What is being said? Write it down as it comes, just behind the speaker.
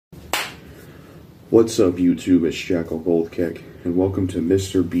What's up, YouTube? It's JackalGoldKick, and welcome to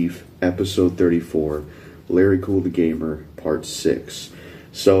Mr. Beef, episode 34, Larry Kool the Gamer, part 6.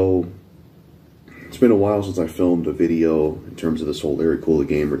 So, it's been a while since I filmed a video in terms of this whole Larry Kool the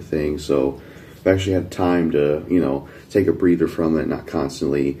Gamer thing, so I've actually had time to, take a breather from it, not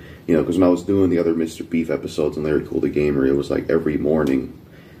constantly, because when I was doing the other Mr. Beef episodes on Larry Kool the Gamer, it was like every morning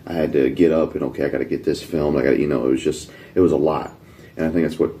I had to get up and, okay, I got to get this filmed, it was a lot, and I think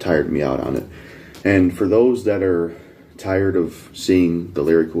that's what tired me out on it. And for those that are tired of seeing the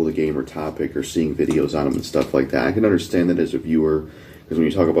Larry Kool the Gamer topic or seeing videos on him and stuff like that, I can understand that as a viewer, because when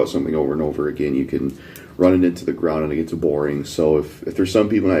you talk about something over and over again, you can run it into the ground and it gets boring. So if there's some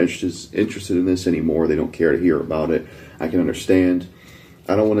people not interested in this anymore, they don't care to hear about it, I can understand.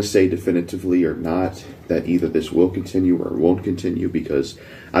 I don't want to say definitively or not that either this will continue or won't continue, because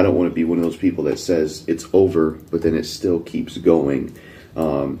I don't want to be one of those people that says it's over, but then it still keeps going.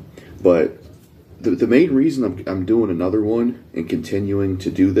 But the main reason I'm doing another one and continuing to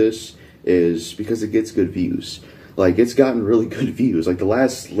do this is because it gets good views. Like, it's gotten really good views. Like, the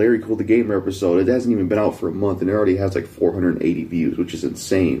last Larry Kool the Gamer episode, it hasn't even been out for a month, and it already has like 480 views, which is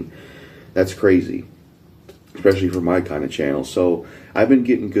insane. That's crazy, especially for my kind of channel. So I've been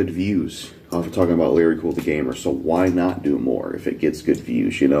getting good views off of talking about Larry Kool the Gamer, so why not do more if it gets good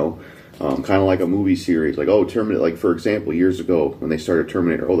views, kind of like a movie series, like, oh, Terminator, like, for example, years ago when they started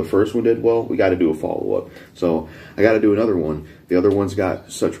Terminator, oh, the first one did well, we got to do a follow-up. So I got to do another one. The other one's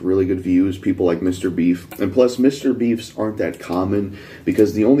got such really good views, people like Mr. Beef, and plus Mr. Beefs aren't that common,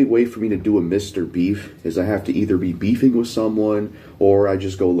 because the only way for me to do a Mr. Beef is I have to either be beefing with someone or I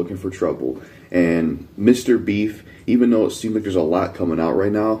just go looking for trouble. And Mr. Beef, even though it seems like there's a lot coming out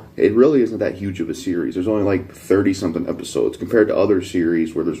right now, it really isn't that huge of a series. There's only like 30-something episodes compared to other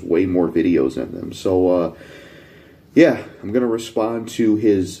series where there's way more videos in them. So, yeah, I'm going to respond to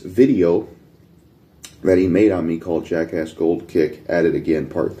his video that he made on me called JackalGoldKick At It Again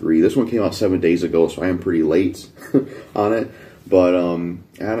Part 3. This one came out 7 days ago, so I am pretty late on it. But I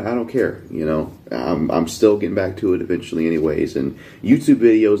don't care, I'm still getting back to it eventually anyways. And YouTube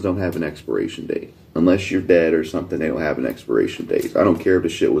videos don't have an expiration date. Unless you're dead or something, they don't have an expiration date. I don't care if the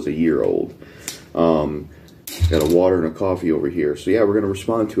shit was a year old. Got a water and a coffee over here. So yeah, we're going to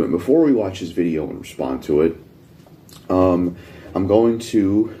respond to it. Before we watch his video and respond to it, I'm going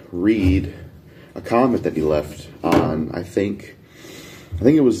to read a comment that he left on, I think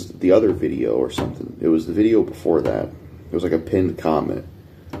it was the other video or something. It was the video before that. It was like a pinned comment.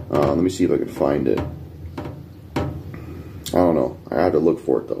 Let me see if I can find it. I don't know. I had to look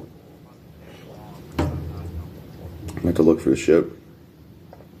for it, though. I have to look for the ship.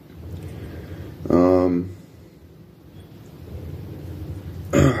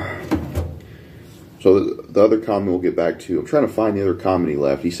 So the other comment we'll get back to. I'm trying to find the other comment he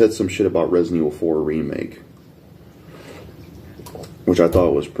left. He said some shit about Resident Evil 4 Remake, which I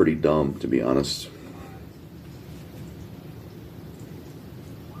thought was pretty dumb, to be honest.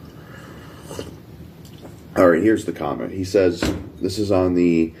 Alright, here's the comment. He says, this is on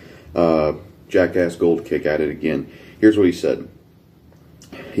the JackalGoldKick At It Again. Here's what he said.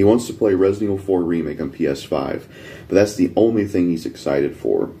 He wants to play Resident Evil 4 Remake on PS5, but that's the only thing he's excited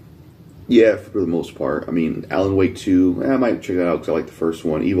for. Yeah, for the most part. I mean, Alan Wake 2, I might check that out because I like the first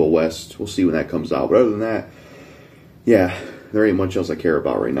one. Evil West, we'll see when that comes out. But other than that, yeah, there ain't much else I care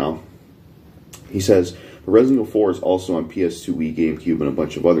about right now. He says, Resident Evil 4 is also on PS2, Wii, GameCube, and a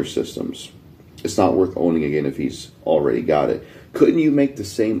bunch of other systems. It's not worth owning again if he's already got it. Couldn't you make the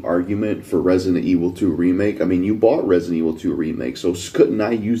same argument for Resident Evil 2 Remake? I mean, you bought Resident Evil 2 Remake, so couldn't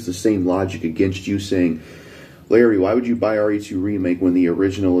I use the same logic against you saying, Larry, why would you buy RE2 Remake when the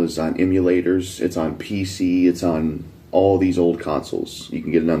original is on emulators, it's on PC, it's on all these old consoles? You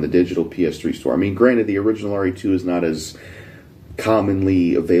can get it on the digital PS3 store. I mean, granted, the original RE2 is not as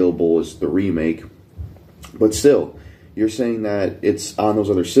commonly available as the remake, but still, you're saying that it's on those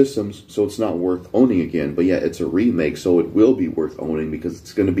other systems, so it's not worth owning again. But yet, it's a remake, so it will be worth owning because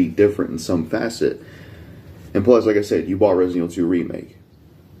it's going to be different in some facet. And plus, like I said, you bought Resident Evil 2 Remake,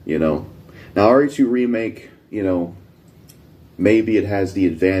 Now, RE2 Remake, maybe it has the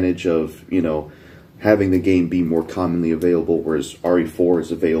advantage of, having the game be more commonly available, whereas RE4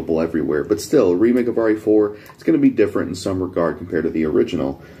 is available everywhere. But still, a remake of RE4, it's going to be different in some regard compared to the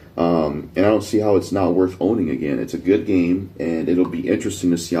original. And I don't see how it's not worth owning again. It's a good game, and it'll be interesting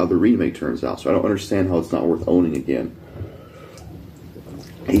to see how the remake turns out. So I don't understand how it's not worth owning again.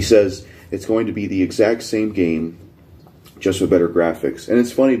 He says it's going to be the exact same game, just with better graphics. And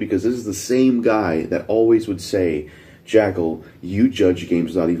it's funny because this is the same guy that always would say, Jackal, you judge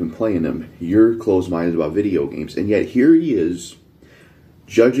games without even playing them. You're closed-minded about video games. And yet here he is,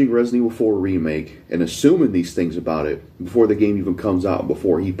 judging Resident Evil 4 Remake and assuming these things about it before the game even comes out,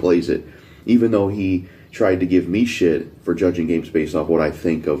 before he plays it, even though he tried to give me shit for judging games based off what I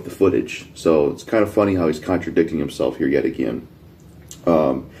think of the footage. So it's kind of funny how he's contradicting himself here yet again.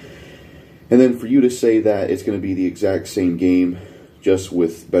 And then for you to say that it's going to be the exact same game, just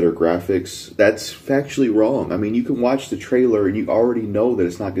with better graphics, that's factually wrong. I mean, you can watch the trailer and you already know that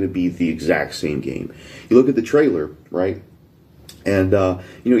it's not going to be the exact same game. You look at the trailer, right? And,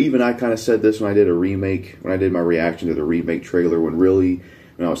 you know, even I kind of said this when I did a remake, when I did my reaction to the remake trailer, when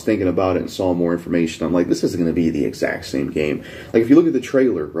I was thinking about it and saw more information, I'm like, this isn't going to be the exact same game. Like, if you look at the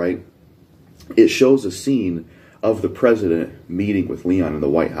trailer, right, it shows a scene of the president meeting with Leon in the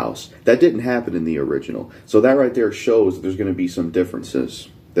White House. That didn't happen in the original. So that right there shows that there's going to be some differences,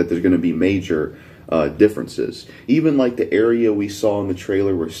 that there's going to be major differences. Even like the area we saw in the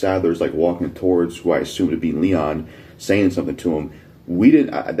trailer where Sadler's like walking towards who I assume to be Leon, saying something to him,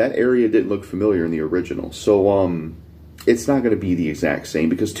 that area didn't look familiar in the original. So it's not going to be the exact same,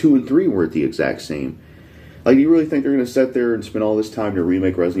 because 2 and 3 weren't the exact same. Like, you really think they're going to sit there and spend all this time to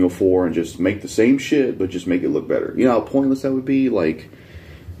remake Resident Evil 4 and just make the same shit, but just make it look better? You know how pointless that would be? Like,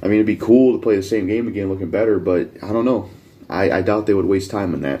 I mean, it'd be cool to play the same game again looking better, but I don't know. I doubt they would waste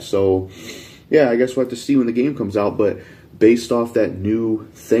time on that. So, yeah, I guess we'll have to see when the game comes out, but based off that new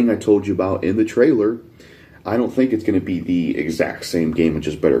thing I told you about in the trailer, I don't think it's going to be the exact same game with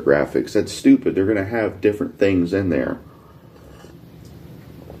just better graphics. That's stupid. They're going to have different things in there.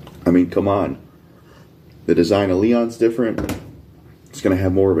 I mean, come on. The design of Leon's different. It's going to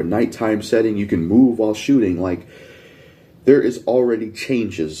have more of a nighttime setting. You can move while shooting. Like, there is already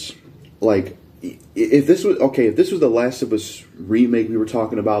changes. Like, if this was the Last of Us remake we were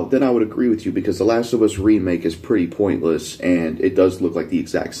talking about, then I would agree with you, because the Last of Us remake is pretty pointless and it does look like the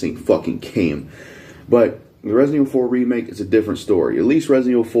exact same fucking game. But the Resident Evil 4 remake is a different story. At least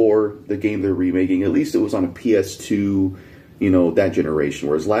Resident Evil 4, the game they're remaking, at least it was on a PS2, you know, that generation.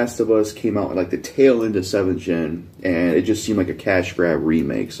 Whereas Last of Us came out at like the tail end of 7th gen, and it just seemed like a cash grab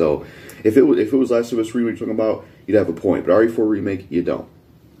remake. So if it was Last of Us remake you're talking about, you'd have a point. But RE4 remake, you don't.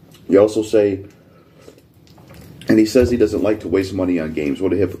 You also say, and he says he doesn't like to waste money on games.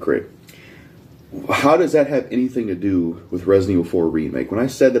 What a hypocrite. How does that have anything to do with Resident Evil 4 remake? When I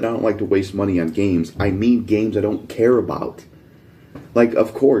said that I don't like to waste money on games, I mean games I don't care about. Like,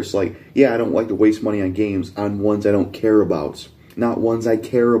 of course, like, yeah, I don't like to waste money on games on ones I don't care about. Not ones I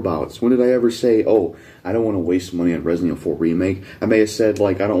care about. So when did I ever say, oh, I don't want to waste money on Resident Evil 4 remake? I may have said,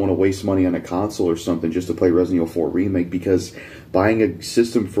 like, I don't want to waste money on a console or something just to play Resident Evil 4 remake, because buying a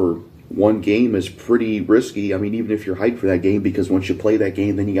system for one game is pretty risky. I mean, even if you're hyped for that game, because once you play that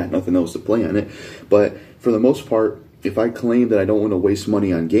game, then you got nothing else to play on it. But for the most part, if I claim that I don't want to waste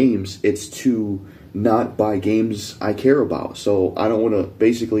money on games, it's to not buy games I care about. So I don't want to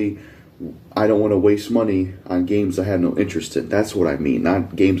waste money on games I have no interest in. That's what I mean.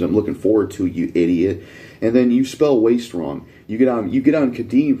 Not games I'm looking forward to, you idiot. And then you spell waste wrong. You get on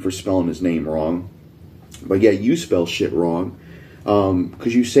Kadeem for spelling his name wrong. But yeah, you spell shit wrong.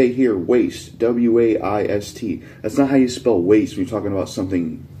 Because you say here waste, W-A-I-S-T. That's not how you spell waste when you're talking about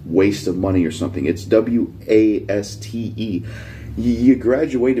something waste of money or something. It's W-A-S-T-E. You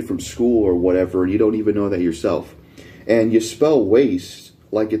graduated from school or whatever, and you don't even know that yourself. And you spell waste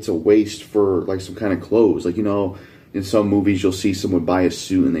like it's a waste for like some kind of clothes. Like, you know, in some movies you'll see someone buy a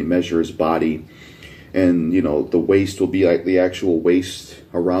suit and they measure his body, and, you know, the waist will be like the actual waist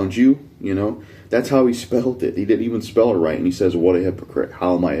around you, you know. That's how he spelled it. He didn't even spell it right. And he says, what a hypocrite.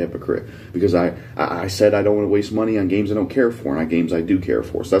 How am I a hypocrite? Because I said I don't want to waste money on games I don't care for, and on games I do care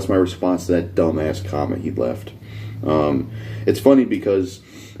for. So that's my response to that dumbass comment he left. It's funny because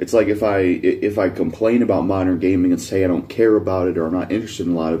it's like if I complain about modern gaming and say I don't care about it or I'm not interested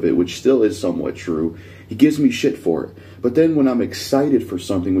in a lot of it, which still is somewhat true, he gives me shit for it. But then when I'm excited for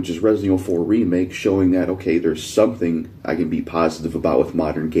something, which is Resident Evil 4 Remake, showing that, okay, there's something I can be positive about with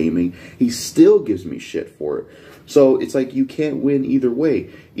modern gaming, he still gives me shit for it. So it's like you can't win either way.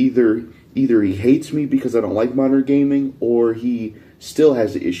 Either he hates me because I don't like modern gaming, or he still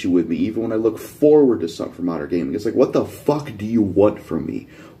has an issue with me even when I look forward to something for modern gaming. It's like, what the fuck do you want from me?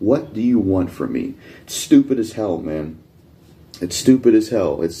 What do you want from me? It's stupid as hell, man. It's stupid as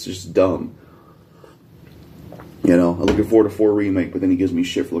hell. It's just dumb. You know, I'm looking forward to 4 Remake, but then he gives me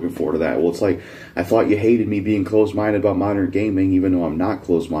shit for looking forward to that. Well, it's like, I thought you hated me being closed-minded about modern gaming, even though I'm not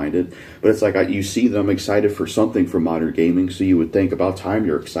closed-minded. But it's like, you see that I'm excited for something for modern gaming, so you would think about time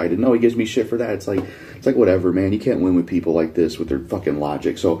you're excited. No, he gives me shit for that. It's like whatever, man. You can't win with people like this with their fucking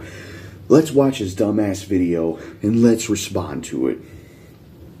logic. So let's watch his dumbass video, and let's respond to it.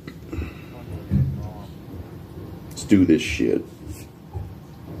 Let's do this shit.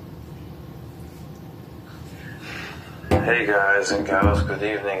 Hey guys and gals, good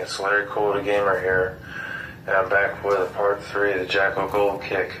evening. It's Larry Kool, the gamer here, and I'm back with part 3 of the Jackal Gold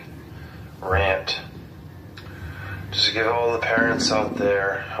Kick rant. Just to give all the parents out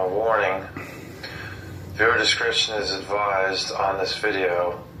there a warning, viewer discretion is advised on this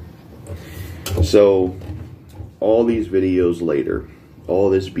video. So, all these videos later,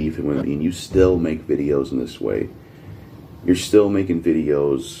 all this beefing with me, and you still make videos in this way. You're still making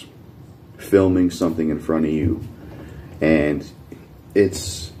videos, filming something in front of you, and you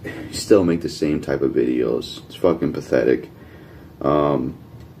still make the same type of videos. It's fucking pathetic. And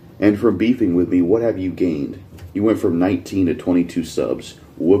from beefing with me, what have you gained? You went from 19 to 22 subs.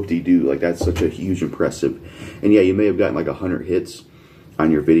 Whoop-de-doo. Like, that's such a huge impressive. And yeah, you may have gotten like 100 hits on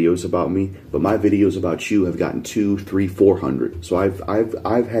your videos about me, but my videos about you have gotten 200, 300, 400. So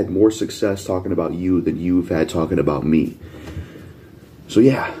I've had more success talking about you than you've had talking about me. So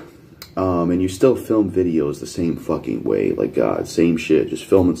yeah. And you still film videos the same fucking way. Like, God, same shit. Just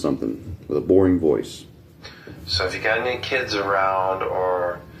filming something with a boring voice. So if you got any kids around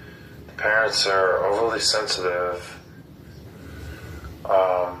or the parents are overly sensitive,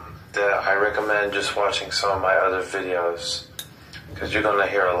 then I recommend just watching some of my other videos, because you're going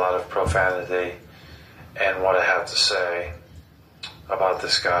to hear a lot of profanity and what I have to say about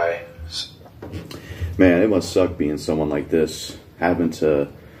this guy. Man, it must suck being someone like this, having to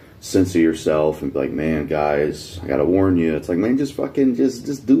censor yourself and be like, man, guys, I gotta warn you. It's like, man, just fucking,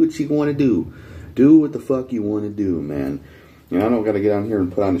 just do what you want to do. Do what the fuck you want to do, man. You know, I don't gotta get on here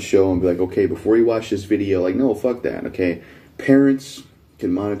and put on the show and be like, okay, before you watch this video, like, no, fuck that, okay? Parents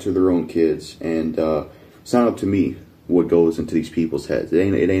can monitor their own kids, and it's not up to me what goes into these people's heads. It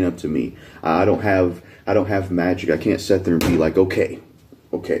ain't up to me. I don't have magic. I can't sit there and be like, okay,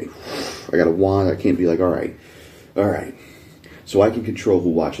 I got a wand. I can't be like, all right. So I can control who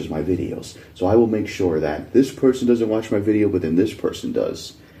watches my videos. So I will make sure that this person doesn't watch my video, but then this person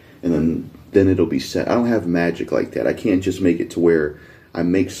does. And then it'll be set. I don't have magic like that. I can't just make it to where I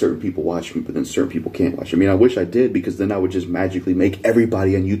make certain people watch me, but then certain people can't watch. I mean, I wish I did, because then I would just magically make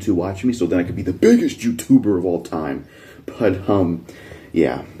everybody on YouTube watch me, so then I could be the biggest YouTuber of all time. But,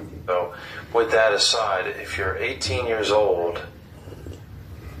 yeah. So, with that aside, if you're 18 years old,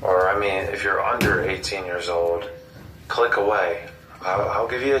 or I mean, if you're under 18 years old, click away. I'll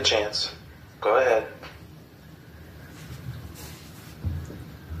give you a chance. Go ahead.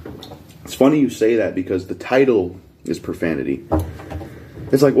 It's funny you say that, because the title is profanity.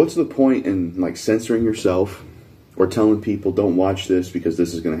 It's like, what's the point in like censoring yourself or telling people don't watch this because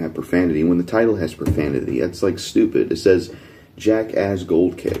this is going to have profanity when the title has profanity? That's like stupid. It says Jackass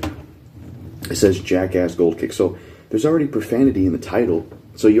Gold Kick. It says Jackass Gold Kick. So there's already profanity in the title.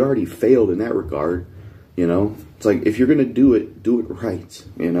 So you already failed in that regard. You know, it's like, if you're going to do it right.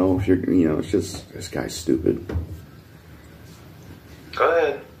 You know, if you're, you know, it's just, this guy's stupid. Go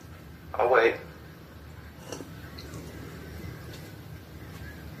ahead. I'll wait.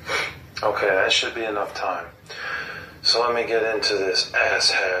 Okay, that should be enough time. So let me get into this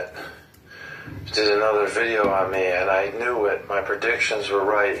asshat. Did another video on me, and I knew it. My predictions were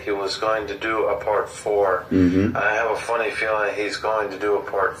right. He was going to do a part 4. And I have a funny feeling he's going to do a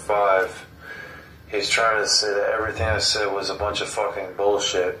part 5. He's trying to say that everything I said was a bunch of fucking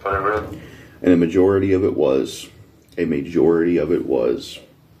bullshit, but it really... And a majority of it was. A majority of it was.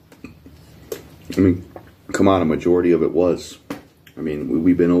 I mean, come on, a majority of it was. I mean,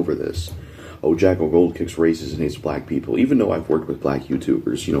 we've been over this. Oh, Jackal Gold kicks racist and hates black people. Even though I've worked with black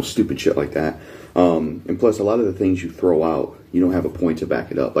YouTubers, you know, stupid shit like that. And plus, a lot of the things you throw out, you don't have a point to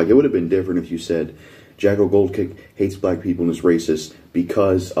back it up. Like, it would have been different if you said, Jackal Gold Kick hates black people and is racist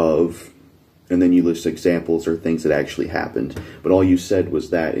because of... And then you list examples or things that actually happened. But all you said was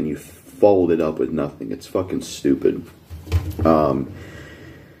that, and you followed it up with nothing. It's fucking stupid. And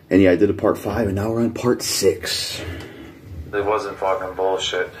yeah, I did a part 5, and now we're on part 6. It wasn't fucking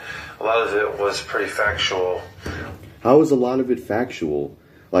bullshit. A lot of it was pretty factual. How is a lot of it factual?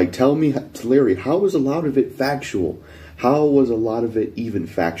 Like, tell me, Larry, how was a lot of it factual? How was a lot of it even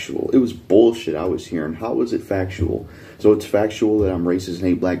factual? It was bullshit I was hearing. How was it factual? So it's factual that I'm racist and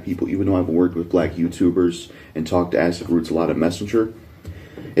hate black people, even though I've worked with black YouTubers and talked to Acid Roots a lot of Messenger.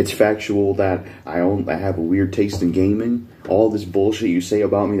 It's factual that I have a weird taste in gaming. All this bullshit you say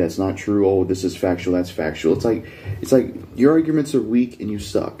about me that's not true. Oh, this is factual, that's factual. It's like your arguments are weak and you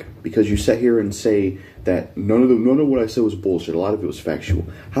suck, because you sit here and say that none of what I said was bullshit. A lot of it was factual.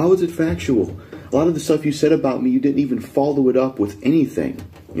 How is it factual? A lot of the stuff you said about me, you didn't even follow it up with anything.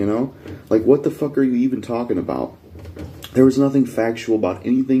 You know? Like, what the fuck are you even talking about? There was nothing factual about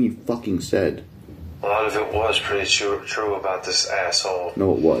anything you fucking said. A lot of it was pretty true about this asshole.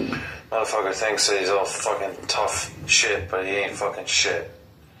 No, it wasn't. Motherfucker thinks that he's all fucking tough shit, but he ain't fucking shit.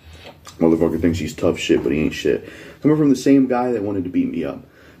 Motherfucker thinks he's tough shit, but he ain't shit. Coming from the same guy that wanted to beat me up.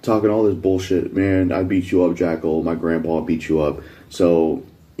 Talking all this bullshit. Man, I beat you up, Jackal. My grandpa beat you up. So,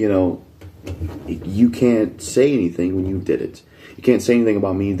 you know, you can't say anything when you did it. You can't say anything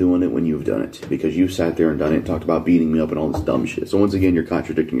about me doing it when you've done it. Because you sat there and done it and talked about beating me up and all this dumb shit. So once again, you're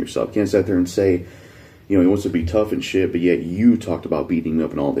contradicting yourself. You can't sit there and say, you know, he wants to be tough and shit, but yet you talked about beating me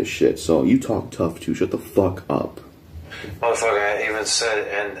up and all this shit. So you talk tough too. Shut the fuck up. Motherfucker even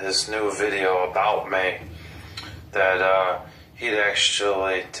said in his new video about me that he'd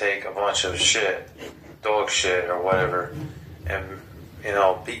actually take a bunch of shit, dog shit or whatever, and, you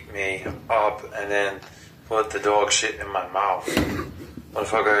know, beat me up and then put the dog shit in my mouth.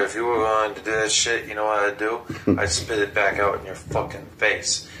 Motherfucker, if you were going to do that shit, you know what I'd do? I'd spit it back out in your fucking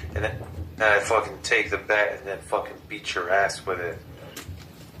face. And then I'd fucking take the bat and then fucking beat your ass with it.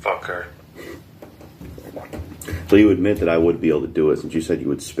 Fucker. So you admit that I would be able to do it since you said you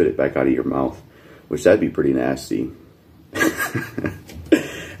would spit it back out of your mouth. Which that'd be pretty nasty.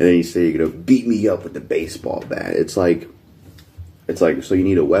 And then you say you're going to beat me up with the baseball bat. It's like, so you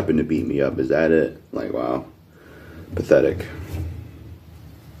need a weapon to beat me up. Is that it? Like, wow. Pathetic.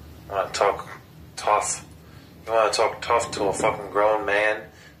 You want to talk tough? You want to talk tough to a fucking grown man?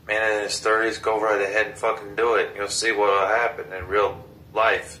 Man in his 30s, go right ahead and fucking do it. You'll see what'll happen in real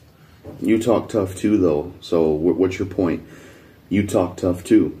life. You talk tough too, though. So what's your point? You talk tough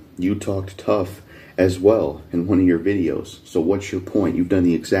too. You talked tough as well in one of your videos. So what's your point? You've done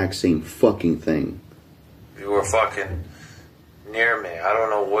the exact same fucking thing. You were fucking near me. I don't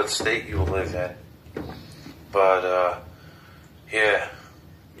know what state you live in. But, yeah.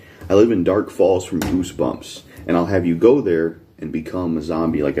 I live in Dark Falls from Goosebumps. And I'll have you go there and become a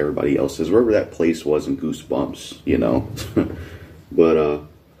zombie like everybody else is. Wherever that place was in Goosebumps, you know. But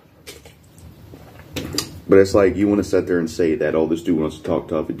it's like you want to sit there and say that, oh, this dude wants to talk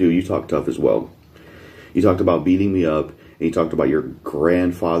tough. Dude, you talk tough as well. You talked about beating me up, and you talked about your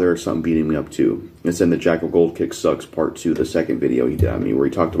grandfather or something beating me up too. It's in the Jackal Gold Kick Sucks Part 2, the second video he did on me, where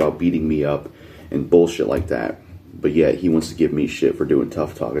he talked about beating me up and bullshit like that. But yet he wants to give me shit for doing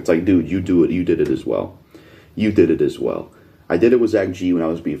tough talk. It's like, dude, you do it. You did it as well. You did it as well. I did it with Zach G when I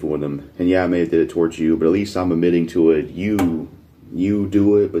was beefing with him. And yeah, I may have did it towards you, but at least I'm admitting to it. You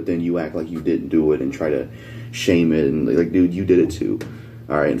do it, but then you act like you didn't do it and try to shame it. And like, dude, you did it too.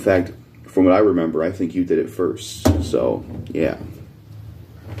 All right. In fact, from what I remember, I think you did it first. So, yeah.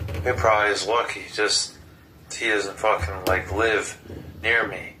 He probably is lucky. Just, he doesn't fucking, like, live near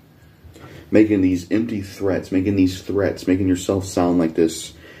me. Making these empty threats, making yourself sound like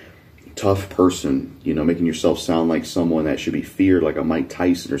this tough person, you know, making yourself sound like someone that should be feared, like a Mike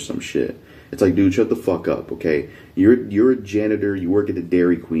Tyson or some shit. It's like, dude, shut the fuck up, okay? You're a janitor, you work at the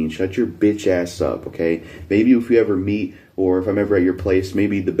Dairy Queen, shut your bitch ass up, okay? Maybe if you ever meet, or if I'm ever at your place,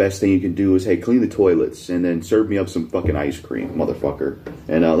 maybe the best thing you can do is, hey, clean the toilets, and then serve me up some fucking ice cream, motherfucker.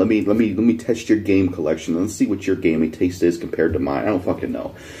 And let me test your game collection. Let's see what your gaming taste is compared to mine. I don't fucking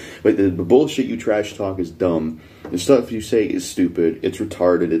know. But the bullshit you trash talk is dumb. The stuff you say is stupid. It's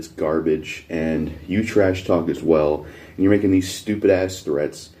retarded. It's garbage. And you trash talk as well. And you're making these stupid ass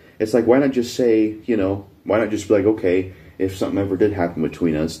threats. It's like, why not just say, you know, why not just be like, okay, if something ever did happen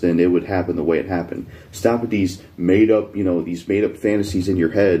between us, then it would happen the way it happened. Stop with these made up, you know, these made up fantasies in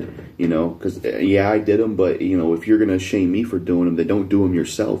your head, you know, because, yeah, I did them, but, you know, if you're going to shame me for doing them, then don't do them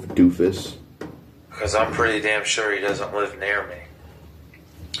yourself, doofus. Because I'm pretty damn sure he doesn't live near me.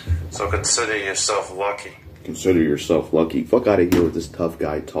 So consider yourself lucky. Consider yourself lucky. Fuck out of here with this tough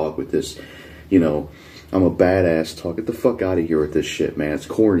guy talk, with this, you know, I'm a badass talk. Get the fuck out of here with this shit, man. It's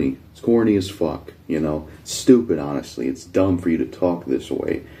corny. It's corny as fuck, you know. It's stupid, honestly. It's dumb for you to talk this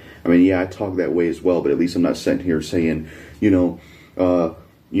way. I mean, yeah, I talk that way as well, but at least I'm not sitting here saying, you know,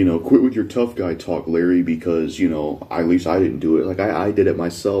 quit with your tough guy talk, Larry, because, you know, at least I didn't do it. Like, I did it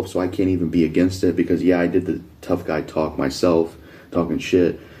myself, so I can't even be against it because, yeah, I did the tough guy talk myself, talking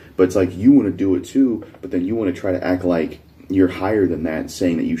shit. But it's like, you want to do it too, but then you want to try to act like you're higher than that,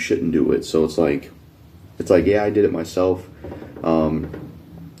 saying that you shouldn't do it. So it's like, yeah, I did it myself,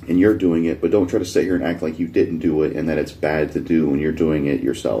 and you're doing it, but don't try to sit here and act like you didn't do it and that it's bad to do when you're doing it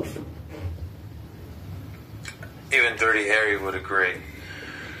yourself. Even Dirty Harry would agree.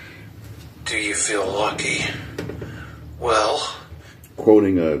 Do you feel lucky? Well,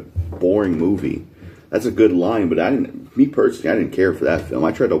 quoting a boring movie. That's a good line, but me personally, I didn't care for that film.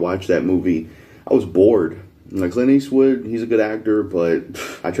 I tried to watch that movie. I was bored. Like Clint Eastwood, he's a good actor, but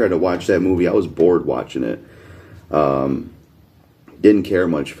I tried to watch that movie. I was bored watching it. didn't care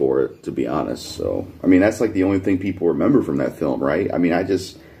much for it, to be honest. So, I mean, that's like the only thing people remember from that film, right? I mean, I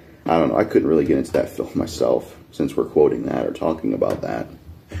don't know. I couldn't really get into that film myself, since we're quoting that or talking about that.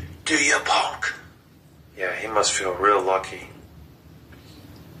 Do you, punk? Yeah, he must feel real lucky.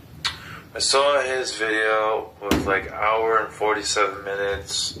 I saw his video with like hour and 47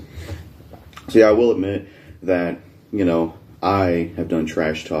 minutes. See, I will admit that, you know, I have done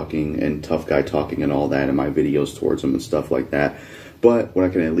trash talking and tough guy talking and all that in my videos towards him and stuff like that. But what I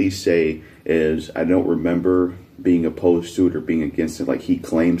can at least say is I don't remember being opposed to it or being against it like he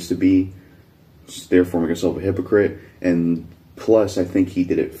claims to be. Therefore, making himself a hypocrite. And plus, I think he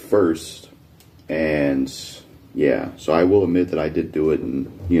did it first. And yeah, so I will admit that I did do it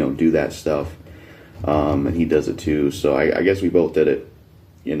and, you know, do that stuff. And he does it too. So I guess we both did it,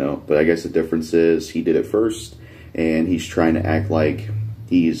 you know. But I guess the difference is he did it first. And he's trying to act like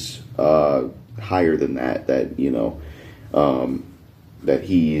he's higher than that. That, you know, that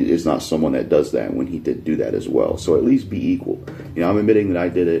he is not someone that does that when he did do that as well. So at least be equal. You know, I'm admitting that I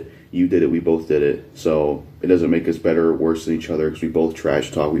did it. You did it. We both did it. So it doesn't make us better or worse than each other because we both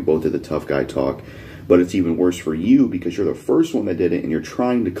trash talk. We both did the tough guy talk. But it's even worse for you because you're the first one that did it and you're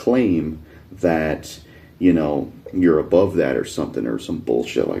trying to claim that, you know, you're above that or something or some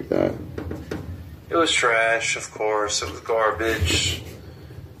bullshit like that. It was trash, of course. It was garbage.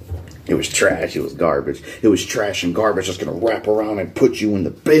 It was trash. It was garbage. It was trash and garbage that's going to wrap around and put you in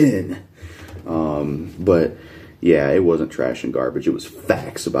the bin. But yeah, it wasn't trash and garbage. It was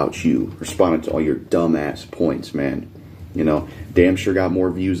facts about you. Responding to all your dumbass points, man. You know, damn sure got more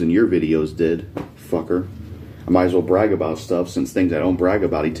views than your videos did, fucker. I might as well brag about stuff since things I don't brag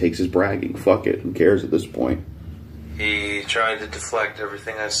about, he takes his bragging. Fuck it. Who cares at this point? He tried to deflect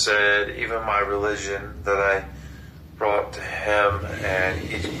everything I said, even my religion that I brought to him, and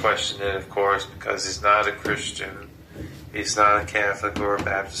he questioned it, of course, because he's not a Christian. He's not a Catholic or a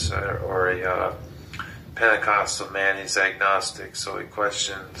Baptist or a Pentecostal man. He's agnostic, so he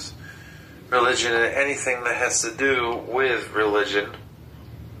questions religion and anything that has to do with religion,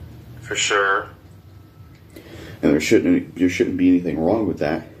 for sure. And there shouldn't be anything wrong with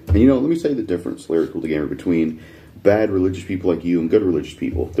that. And you know, let me tell you the difference, Lyrical the Gamer, between bad religious people like you and good religious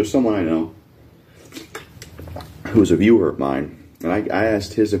people. There's someone I know who's a viewer of mine, and I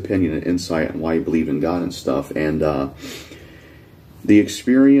asked his opinion and insight on why he believed in God and stuff, and the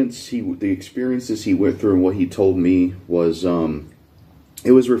experiences he went through and what he told me was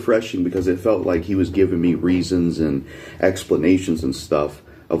it was refreshing because it felt like he was giving me reasons and explanations and stuff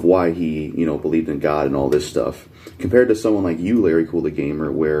of why he, you know, believed in God and all this stuff, compared to someone like you, Larry Kool the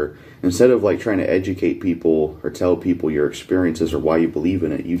Gamer, where instead of like trying to educate people or tell people your experiences or why you believe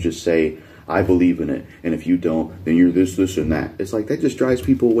in it, you just say, I believe in it, and if you don't, then you're this, this, and that. It's like that just drives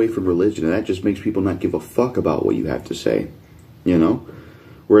people away from religion, and that just makes people not give a fuck about what you have to say, you know?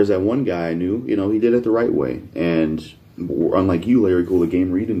 Whereas that one guy I knew, you know, he did it the right way, and unlike you, Larry Kool the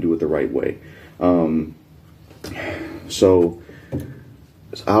Gamer, he didn't do it the right way. So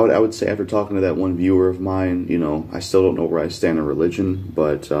I would say after talking to that one viewer of mine, you know, I still don't know where I stand in religion,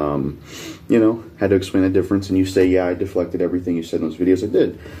 but, you know, had to explain the difference. And you say, yeah, I deflected everything you said in those videos. I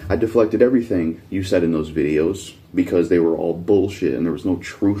did. I deflected everything you said in those videos because they were all bullshit and there was no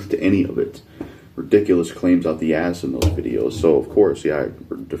truth to any of it. Ridiculous claims out the ass in those videos. So, of course, yeah, I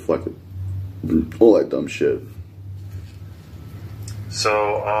deflected all that dumb shit.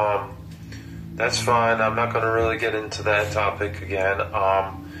 So, that's fine. I'm not going to really get into that topic again.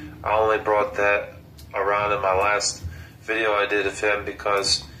 I only brought that around in my last video I did of him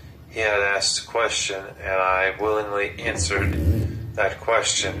because he had asked a question and I willingly answered that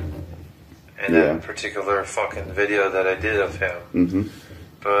question in that particular fucking video that I did of him. Mm-hmm.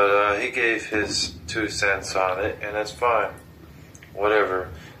 But he gave his 2 cents on it, and that's fine. Whatever.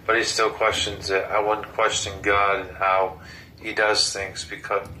 But he still questions it. I wouldn't question God and how he does things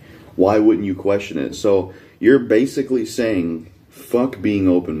because... Why wouldn't you question it? So you're basically saying, fuck being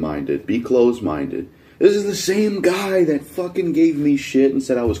open-minded, be closed-minded. This is the same guy that fucking gave me shit and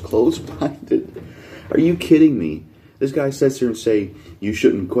said I was closed-minded. Are you kidding me? This guy sits here and say, you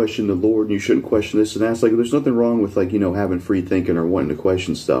shouldn't question the Lord, and you shouldn't question this and that. It's like, there's nothing wrong with, like, you know, having free thinking or wanting to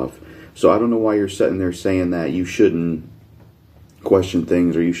question stuff. So I don't know why you're sitting there saying that you shouldn't question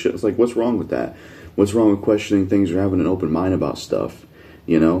things or you should. It's like, what's wrong with that? What's wrong with questioning things or having an open mind about stuff?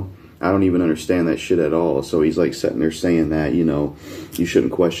 You know? I don't even understand that shit at all. So he's like sitting there saying that, you know, you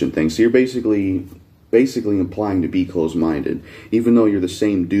shouldn't question things. So you're basically implying to be closed-minded, even though you're the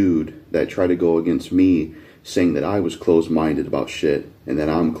same dude that tried to go against me saying that I was closed-minded about shit and that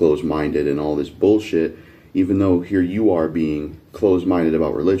I'm closed-minded and all this bullshit, even though here you are being closed-minded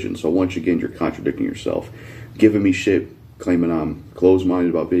about religion. So once again, you're contradicting yourself, giving me shit claiming I'm closed-minded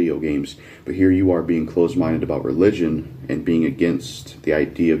about video games, but here you are being closed-minded about religion and being against the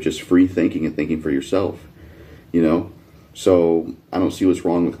idea of just free thinking and thinking for yourself, you know? So I don't see what's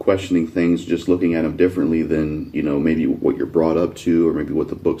wrong with questioning things, just looking at them differently than, you know, maybe what you're brought up to or maybe what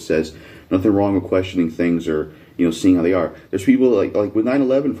the book says. Nothing wrong with questioning things or, you know, seeing how they are. There's people like with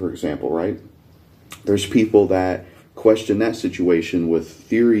 9/11, for example, right? There's people that question that situation with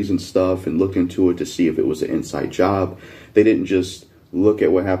theories and stuff and look into it to see if it was an inside job. They didn't just look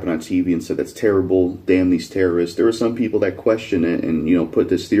at what happened on TV and said, that's terrible, damn these terrorists. There were some people that question it and, you know, put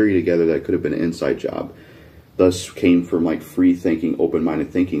this theory together that could have been an inside job. Thus came from like free thinking,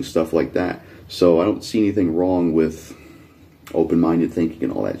 open-minded thinking, stuff like that. So I don't see anything wrong with open-minded thinking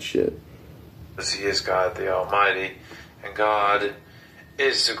and all that shit. He is God the Almighty, and God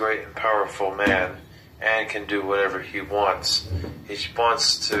is the great and powerful man and can do whatever he wants. He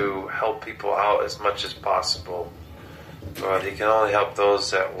wants to help people out as much as possible, but he can only help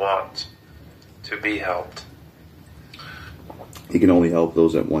those that want to be helped. He can only help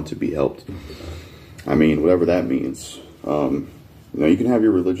those that want to be helped. I mean, whatever that means. You know, you can have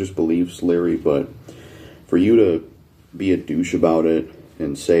your religious beliefs, Larry, but for you to be a douche about it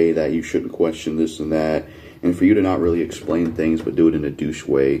and say that you shouldn't question this and that, and for you to not really explain things but do it in a douche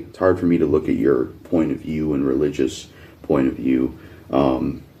way, it's hard for me to look at your point of view and religious point of view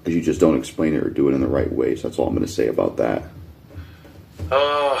because you just don't explain it or do it in the right way. So that's all I'm going to say about that.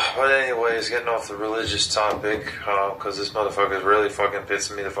 But anyways, getting off the religious topic, because this motherfucker is really fucking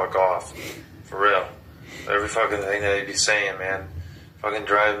pissing me the fuck off. For real. Every fucking thing that he be saying, man. Fucking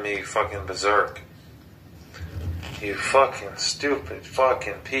driving me fucking berserk. You fucking stupid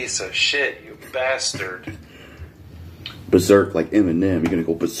fucking piece of shit, you bastard. Berserk like Eminem. You're gonna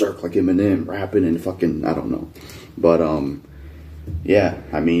go berserk like Eminem, rapping and fucking, I don't know. But, yeah,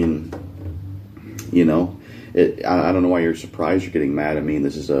 I mean, you know, I don't know why you're surprised you're getting mad at me.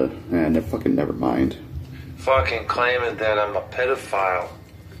 This is never mind. Fucking claiming that I'm a pedophile.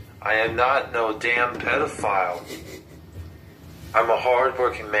 I am not no damn pedophile. I'm a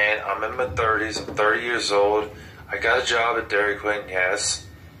hard-working man. I'm in my 30s. I'm 30 years old. I got a job at Dairy Queen, yes.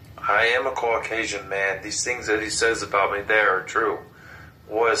 I am a Caucasian man. These things that he says about me there are true.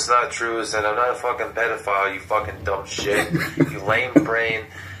 What's not true is that I'm not a fucking pedophile, you fucking dumb shit. You lame brain,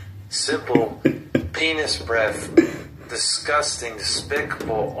 simple, penis breath, disgusting,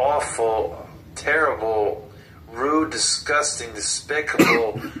 despicable, awful, terrible, rude, disgusting,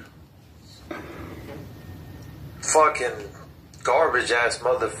 despicable, fucking garbage-ass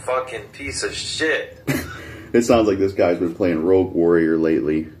motherfucking piece of shit. It sounds like this guy's been playing Rogue Warrior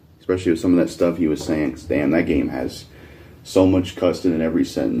lately, especially with some of that stuff he was saying. Damn, that game has so much cussing in every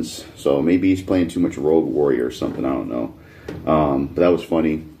sentence. So maybe he's playing too much Rogue Warrior or something, I don't know. But that was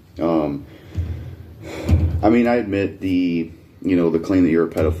funny. I mean, I admit the claim that you're a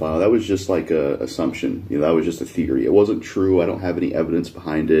pedophile, that was just like a assumption. You know, that was just a theory. It wasn't true. I don't have any evidence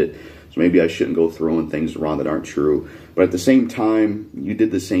behind it. So maybe I shouldn't go throwing things around that aren't true. But at the same time, you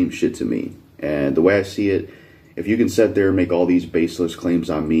did the same shit to me. And the way I see it, if you can sit there and make all these baseless claims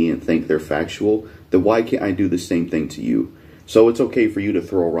on me and think they're factual, then why can't I do the same thing to you? So it's okay for you to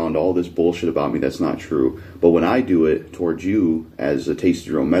throw around all this bullshit about me that's not true. But when I do it towards you as a taste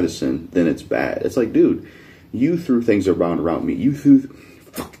of your own medicine, then it's bad. It's like, dude, you threw things around me.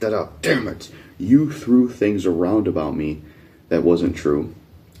 Fuck that up, damn it. You threw things around about me that wasn't true.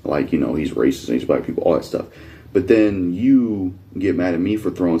 Like, you know, he's racist and he's black people, all that stuff. But then you get mad at me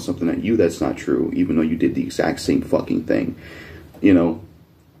for throwing something at you that's not true, even though you did the exact same fucking thing. You know,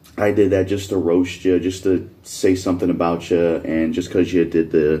 I did that just to roast you, just to say something about you, and just because you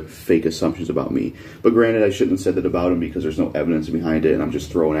did the fake assumptions about me. But granted, I shouldn't have said that about him because there's no evidence behind it, and I'm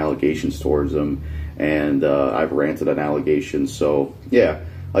just throwing allegations towards him, and I've ranted on allegations. So, yeah,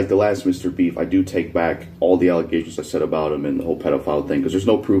 like the last Mr. Beef, I do take back all the allegations I said about him and the whole pedophile thing because there's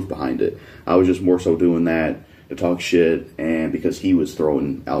no proof behind it. I was just more so doing that to talk shit and because he was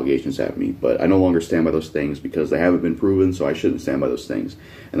throwing allegations at me. But I no longer stand by those things because they haven't been proven, so I shouldn't stand by those things.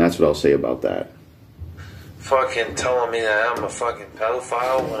 And that's what I'll say about that. Fucking telling me that I'm a fucking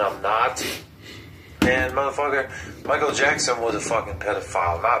pedophile when I'm not. Man, motherfucker, Michael Jackson was a fucking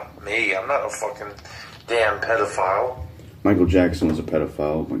pedophile, not me. I'm not a fucking damn pedophile. Michael Jackson was a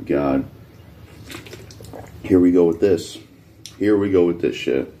pedophile. Oh my God. Here we go with this. Here we go with this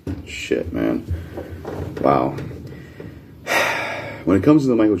shit. Shit, man. Wow. When it comes to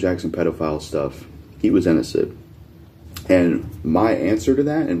the Michael Jackson pedophile stuff, he was innocent. And my answer to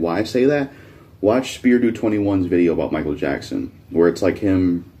that, and why I say that, watch Speardo 21's video about Michael Jackson, where it's like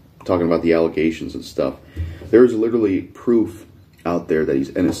him talking about the allegations and stuff. There's literally proof out there that he's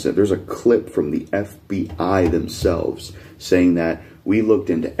innocent. There's a clip from the FBI themselves saying that we looked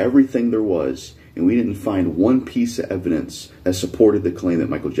into everything there was and we didn't find one piece of evidence that supported the claim that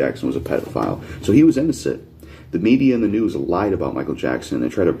Michael Jackson was a pedophile. So he was innocent. The media and the news lied about Michael Jackson. They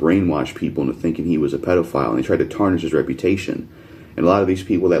tried to brainwash people into thinking he was a pedophile, and they tried to tarnish his reputation. And a lot of these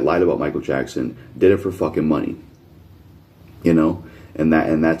people that lied about Michael Jackson did it for fucking money. You know? And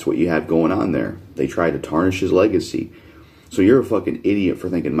that's what you have going on there. They tried to tarnish his legacy. So you're a fucking idiot for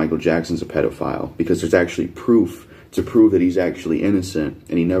thinking Michael Jackson's a pedophile, because there's actually proof to prove that he's actually innocent,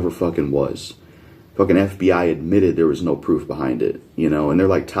 and he never fucking was. Fucking FBI admitted there was no proof behind it, you know, and they're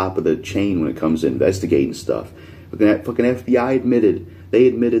like top of the chain when it comes to investigating stuff. But fucking FBI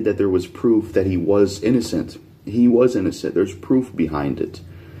admitted that there was proof that he was innocent. He was innocent. There's proof behind it.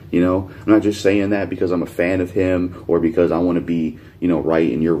 You know, I'm not just saying that because I'm a fan of him or because I want to be, you know,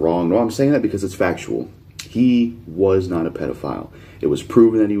 right and you're wrong. No, I'm saying that because it's factual. He was not a pedophile. It was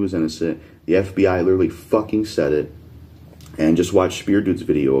proven that he was innocent. The FBI literally fucking said it. And just watch Spear Dude's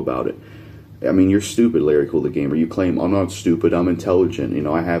video about it. I mean, you're stupid, Larry Kool the Gamer. You claim, I'm not stupid, I'm intelligent, you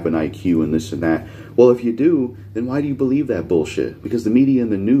know, I have an IQ and this and that. Well, if you do, then why do you believe that bullshit? Because the media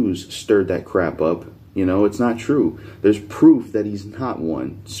and the news stirred that crap up. You know, it's not true. There's proof that he's not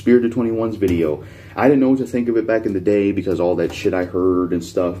one. Spirited 21's video. I didn't know what to think of it back in the day because all that shit I heard and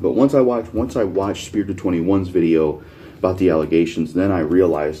stuff. But once I watched Spirited 21's video about the allegations, then I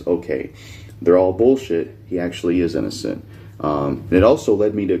realized, okay, they're all bullshit. He actually is innocent. And it also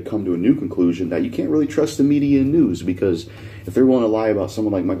led me to come to a new conclusion that you can't really trust the media and news, because if they're willing to lie about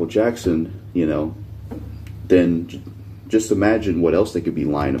someone like Michael Jackson, you know, then just imagine what else they could be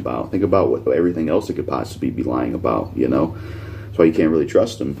lying about. Think about everything else they could possibly be lying about, you know. That's why you can't really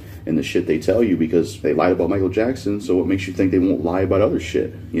trust them and the shit they tell you, because they lied about Michael Jackson, so what makes you think they won't lie about other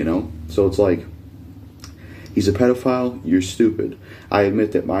shit, you know? So it's like, he's a pedophile, you're stupid. I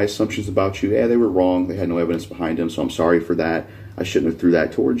admit that my assumptions about you, they were wrong. They had no evidence behind him, so I'm sorry for that. I shouldn't have threw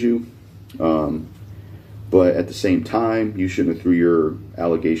that towards you. But at the same time, you shouldn't have threw your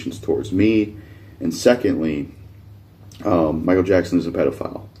allegations towards me. And secondly, Michael Jackson is a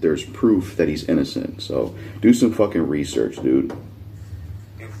pedophile. There's proof that he's innocent. So do some fucking research, dude.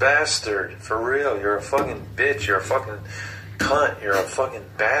 You bastard. For real. You're a fucking bitch. You're a fucking cunt. You're a fucking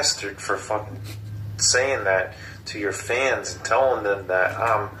bastard for fucking saying that to your fans and telling them that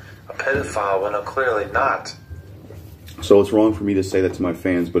I'm a pedophile when I'm clearly not. So it's wrong for me to say that to my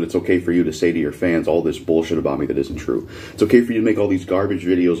fans, but it's okay for you to say to your fans all this bullshit about me that isn't true. It's okay for you to make all these garbage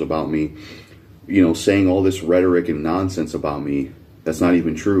videos about me, you know, saying all this rhetoric and nonsense about me that's not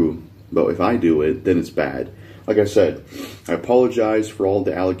even true. But if I do it, then it's bad. Like I said, I apologize for all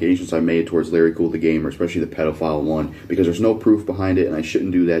the allegations I made towards Larry Kool the Gamer, especially the pedophile one, because there's no proof behind it and I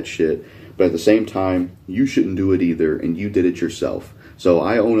shouldn't do that shit. But at the same time, you shouldn't do it either, and you did it yourself. So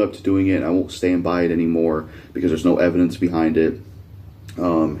I own up to doing it. I won't stand by it anymore because there's no evidence behind it.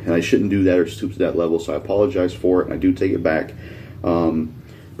 And I shouldn't do that or stoop to that level, so I apologize for it, and I do take it back.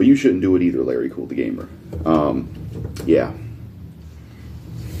 But you shouldn't do it either, Larry Kool the Gamer. Yeah.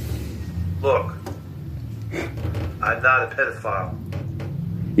 Look, I'm not a pedophile.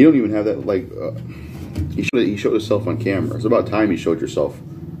 You don't even have that, like, he showed himself on camera. It's about time he showed yourself.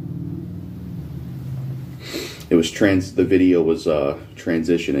 It was the video was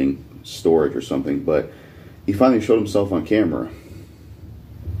transitioning storage or something, but he finally showed himself on camera.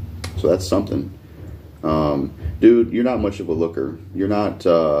 So that's something. Dude, you're not much of a looker. You're not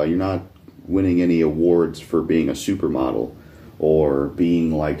winning any awards for being a supermodel or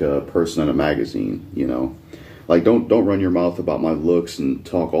being like a person in a magazine, you know. Like, don't run your mouth about my looks and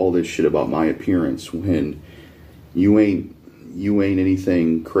talk all this shit about my appearance when you ain't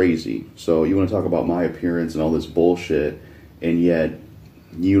anything crazy. So you want to talk about my appearance and all this bullshit, and yet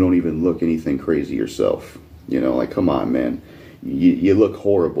you don't even look anything crazy yourself. You know, like, come on, man. You look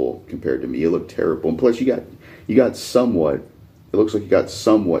horrible compared to me. You look terrible. And plus, you got somewhat, it looks like you got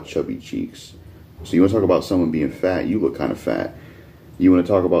somewhat chubby cheeks. So you want to talk about someone being fat, you look kind of fat. You want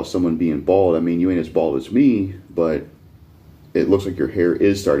to talk about someone being bald, I mean, you ain't as bald as me, but it looks like your hair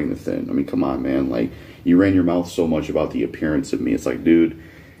is starting to thin. I mean, come on, man. Like, you ran your mouth so much about the appearance of me. It's like, dude,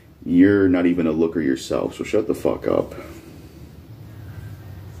 you're not even a looker yourself, so shut the fuck up.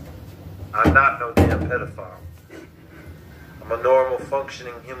 I'm not no damn pedophile. I'm a normal,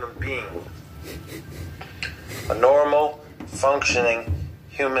 functioning human being. A normal, functioning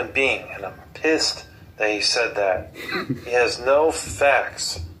human being. And I'm pissed that he said that. He has no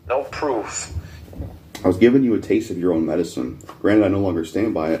facts, no proof. I was giving you a taste of your own medicine. Granted, I no longer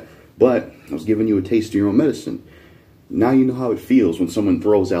stand by it, but I was giving you a taste of your own medicine. Now you know how it feels when someone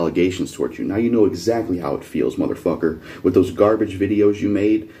throws allegations towards you. Now you know exactly how it feels, motherfucker. With those garbage videos you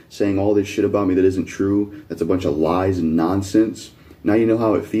made saying all this shit about me that isn't true, that's a bunch of lies and nonsense. Now you know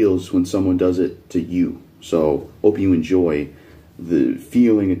how it feels when someone does it to you. So, hope you enjoy the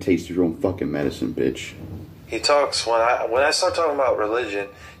feeling and taste of your own fucking medicine, bitch. He talks, when I start talking about religion,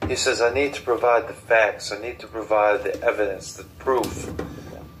 he says, I need to provide the facts, I need to provide the evidence, the proof.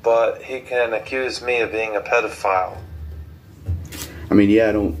 But he can accuse me of being a pedophile. I mean, yeah,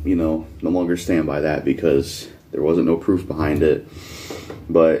 I don't, no longer stand by that because there wasn't no proof behind it.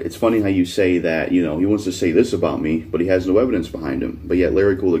 But it's funny how you say that, he wants to say this about me, but he has no evidence behind him. But yet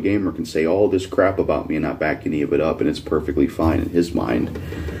Larry Kool the Gamer can say all this crap about me and not back any of it up, and it's perfectly fine in his mind.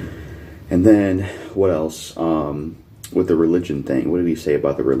 And then, what else? With the religion thing, what did he say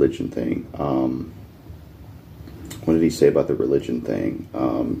about the religion thing? What did he say about the religion thing?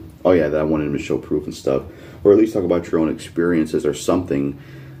 Oh yeah, that I wanted him to show proof and stuff. Or at least talk about your own experiences or something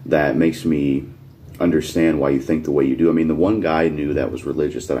that makes me understand why you think the way you do. I mean, the one guy I knew that was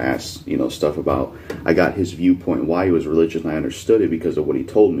religious that I asked, stuff about. I got his viewpoint, why he was religious, and I understood it because of what he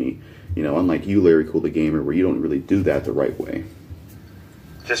told me. Unlike you, Larry Kool the Gamer, where you don't really do that the right way.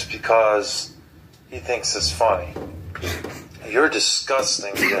 Just because he thinks it's funny. You're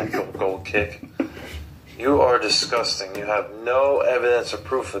disgusting, JackalGoldKick. You are disgusting. You have no evidence or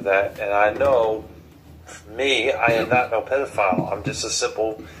proof of that. And I know, me, I am not no pedophile. I'm just a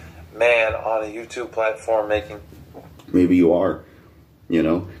simple man on a YouTube platform making... Maybe you are,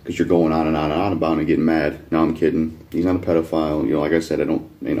 because you're going on and on and on about it and getting mad. No, I'm kidding. He's not a pedophile. Like I said, I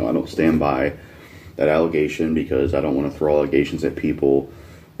don't stand by that allegation because I don't want to throw allegations at people.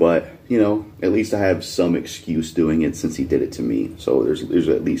 But, at least I have some excuse doing it since he did it to me. So there's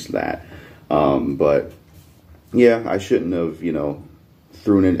at least that. But yeah, I shouldn't have,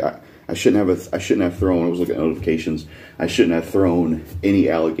 thrown it. I shouldn't have thrown, I was looking at notifications, I shouldn't have thrown any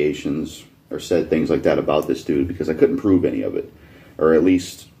allegations or said things like that about this dude because I couldn't prove any of it. Or at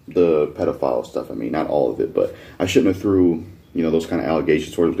least the pedophile stuff, I mean, not all of it, but I shouldn't have threw, those kind of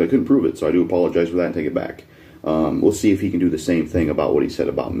allegations towards him because I couldn't prove it. So I do apologize for that and take it back. We'll see if he can do the same thing about what he said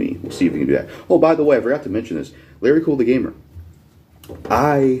about me. We'll see if he can do that. Oh, by the way, I forgot to mention this. Larry Kool the Gamer.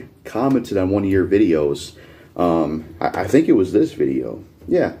 I commented on one of your videos. I think it was this video.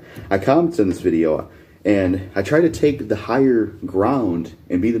 Yeah, I commented on this video, and I tried to take the higher ground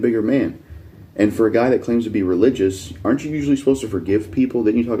and be the bigger man. And for a guy that claims to be religious, aren't you usually supposed to forgive people?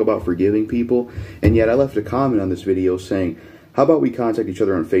 Didn't you talk about forgiving people? And yet I left a comment on this video saying, how about we contact each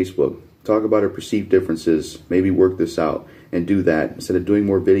other on Facebook, talk about our perceived differences, maybe work this out, and do that instead of doing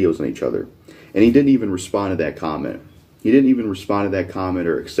more videos on each other. And he didn't even respond to that comment. He didn't even respond to that comment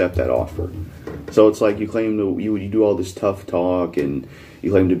or accept that offer. So it's like you claim you do all this tough talk and you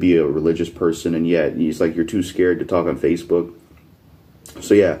claim to be a religious person, and yet it's like you're too scared to talk on Facebook.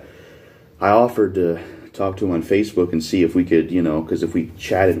 So yeah, I offered to talk to him on Facebook and see if we could, because if we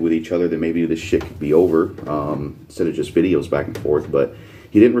chatted with each other, then maybe this shit could be over instead of just videos back and forth. But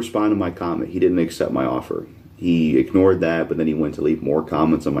he didn't respond to my comment. He didn't accept my offer. He ignored that, but then he went to leave more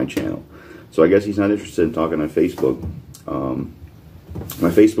comments on my channel. So I guess he's not interested in talking on Facebook. My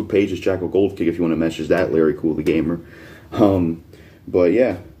Facebook page is JackalGoldKick if you want to message that, Larry Kool the Gamer. But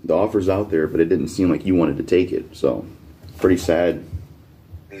yeah, the offer's out there, but it didn't seem like you wanted to take it. So, pretty sad.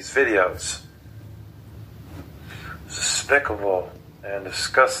 These videos. It's despicable and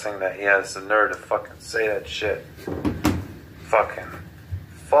disgusting that he has the nerve to fucking say that shit. Fuck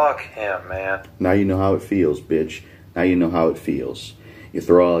him, man. Now you know how it feels, bitch. Now you know how it feels. You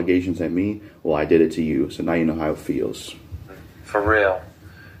throw allegations at me, well, I did it to you, so now you know how it feels. For real.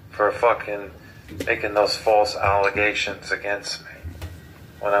 For fucking making those false allegations against me.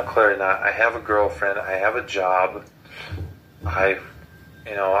 When I'm clearly not. I have a girlfriend, I have a job, I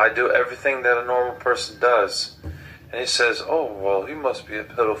do everything that a normal person does. And he says, oh, well, he must be a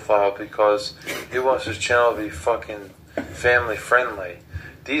pedophile because he wants his channel to be fucking family friendly.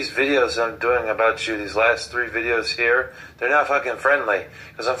 These videos I'm doing about you, these last 3 videos here, they're not fucking friendly.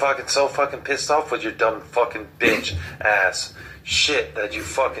 Because I'm fucking so fucking pissed off with your dumb fucking bitch ass shit that you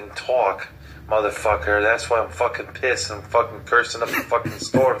fucking talk, motherfucker. That's why I'm fucking pissed and I'm fucking cursing up the fucking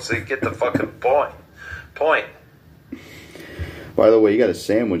storm so you get the fucking point. By the way, you got a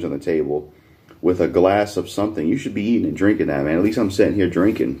sandwich on the table with a glass of something. You should be eating and drinking that, man. At least I'm sitting here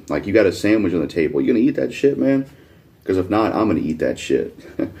drinking. Like, you got a sandwich on the table. You gonna eat that shit, man? Because if not, I'm going to eat that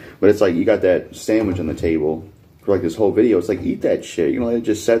shit. But it's like you got that sandwich on the table for like this whole video. It's like, eat that shit. Let it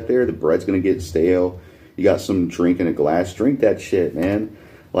just sit there. The bread's going to get stale. You got some drink in a glass. Drink that shit, man.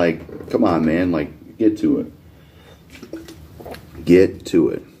 Like, come on, man. Like, get to it. Get to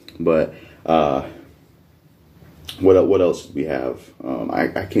it. But, What else did we have? I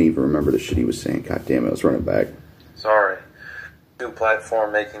can't even remember the shit he was saying. God damn it, I was running back. Sorry. New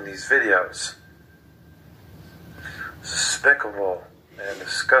platform making these videos. It's despicable and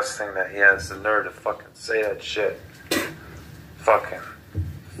disgusting that he has the nerve to fucking say that shit. Fuck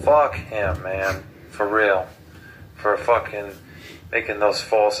him, man. For real. For fucking making those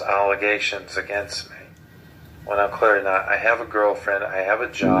false allegations against me. When I'm clearly not. I have a girlfriend. I have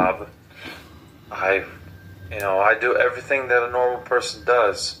a job. I do everything that a normal person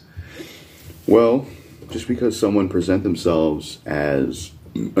does. Well, just because someone present themselves as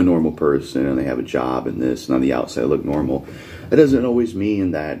a normal person and they have a job and this and on the outside look normal, that doesn't always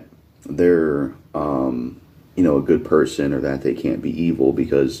mean that they're, a good person or that they can't be evil,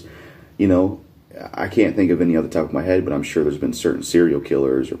 because, I can't think of any off the top of my head, but I'm sure there's been certain serial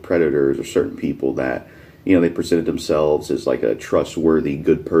killers or predators or certain people that, they presented themselves as like a trustworthy,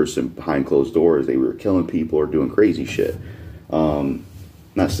 good person behind closed doors. They were killing people or doing crazy shit.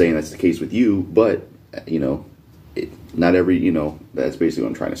 Not saying that's the case with you, but, not every, that's basically what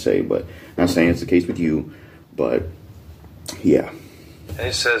I'm trying to say. But not saying it's the case with you, but, yeah. And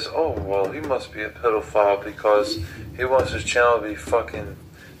he says, oh, well, he must be a pedophile because he wants his channel to be fucking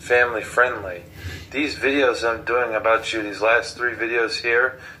family friendly. These videos I'm doing about you, these last 3 videos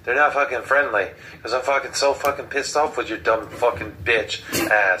here, they're not fucking friendly. Because I'm fucking so fucking pissed off with your dumb fucking bitch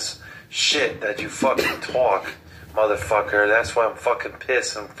ass shit that you fucking talk, motherfucker. That's why I'm fucking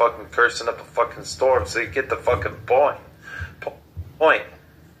pissed and fucking cursing up a fucking storm, so you get the fucking point.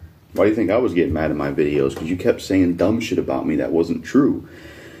 Why do you think I was getting mad at my videos? Because you kept saying dumb shit about me that wasn't true.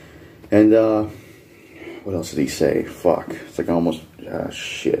 And, what else did he say? Fuck. It's like almost,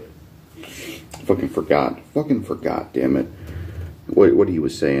 shit. Fucking forgot, damn it. What he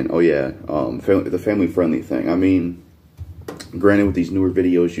was saying. Oh, yeah, the family-friendly thing. I mean, granted, with these newer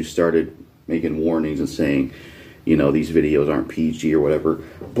videos, you started making warnings and saying, these videos aren't PG or whatever.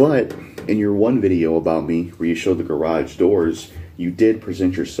 But in your one video about me, where you showed the garage doors, you did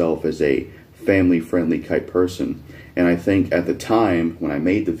present yourself as a family-friendly type person. And I think at the time, when I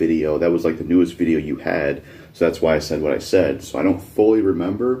made the video, that was like the newest video you had. So that's why I said what I said. So I don't fully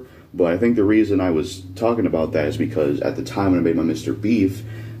remember, but I think the reason I was talking about that is because at the time when I made my Mr.Beef,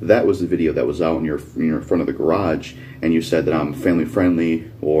 that was the video that was out in your front of the garage, and you said that I'm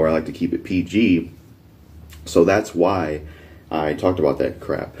family-friendly, or I like to keep it PG. So that's why I talked about that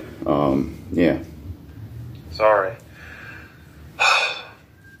crap. Yeah. Sorry.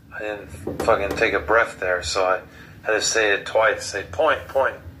 I didn't fucking take a breath there, so I had to say it twice. Say point,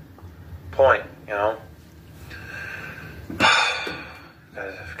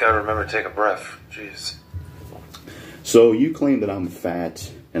 Gotta remember to take a breath. Jeez. So you claim that I'm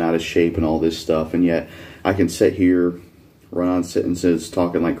fat and out of shape and all this stuff, and yet I can sit here, run on sentences,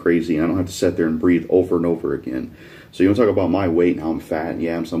 talking like crazy, and I don't have to sit there and breathe over and over again. So you want to talk about my weight and how I'm fat?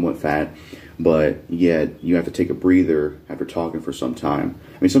 Yeah, I'm somewhat fat, but yet you have to take a breather after talking for some time.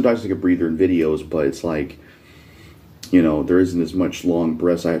 I mean, sometimes I take a breather in videos, but it's like, there isn't as much long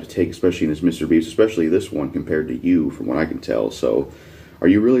breaths I have to take, especially in this Mr.Beef, especially this one compared to you, from what I can tell. So, are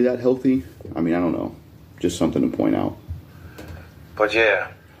you really that healthy? I mean, I don't know. Just something to point out. But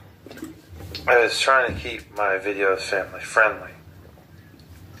yeah, I was trying to keep my videos family friendly.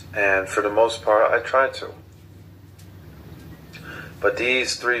 And for the most part, I tried to. But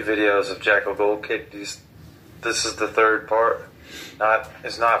these 3 videos of JackalGoldKick, this is the 3rd part.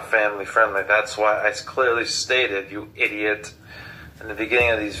 It's not family friendly. That's why I clearly stated, you idiot, in the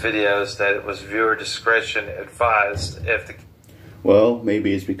beginning of these videos that it was viewer discretion advised. Well,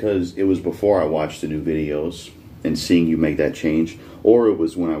 maybe it's because it was before I watched the new videos and seeing you make that change, or it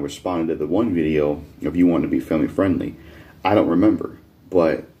was when I responded to the one video of you wanting to be family friendly. I don't remember,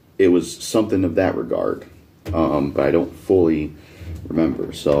 but it was something of that regard. But I don't fully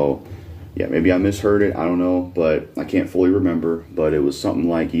remember. So, yeah, maybe I misheard it. I don't know, but I can't fully remember. But it was something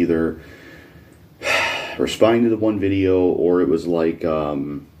like either responding to the one video, or it was like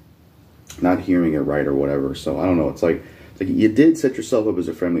not hearing it right or whatever. So I don't know. It's like you did set yourself up as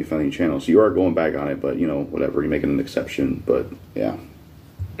a family-friendly channel, so you are going back on it. But whatever, you're making an exception. But yeah,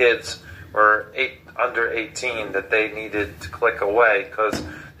 kids were under 18 that they needed to click away, because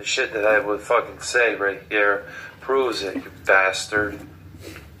the shit that I would fucking say right here proves it, you bastard.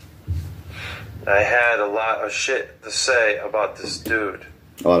 I had a lot of shit to say about this dude.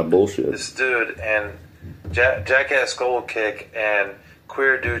 A lot of bullshit. This dude and Jackass Gold Kick and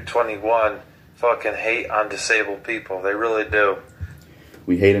Queer Dude 21 fucking hate on disabled people. They really do.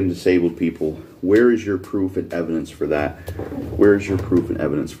 We hate on disabled people. Where is your proof and evidence for that? Where is your proof and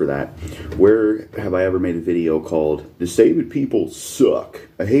evidence for that? Where have I ever made a video called "Disabled People Suck.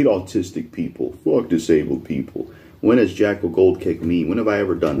 I hate autistic people. Fuck disabled people"? When has JackalGoldKick me? When have I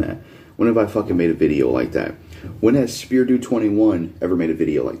ever done that? When have I fucking made a video like that? When has SpearDude21 ever made a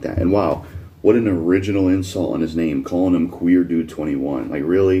video like that? And wow, what an original insult on his name, calling him QueerDude21. Like,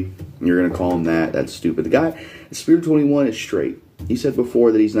 really? You're going to call him that? That's stupid. The guy, SpearDude21 is straight. He said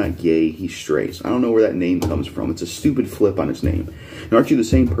before that he's not gay, he's straight. So I don't know where that name comes from. It's a stupid flip on his name. And aren't you the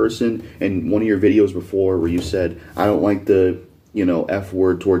same person in one of your videos before where you said, I don't like the, you know, F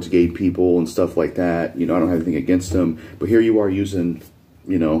word towards gay people and stuff like that. You know, I don't have anything against them. But here you are using,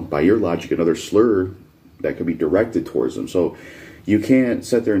 you know, by your logic, another slur that could be directed towards them. So you can't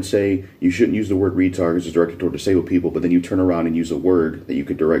sit there and say you shouldn't use the word retard because it's directed toward disabled people, but then you turn around and use a word that you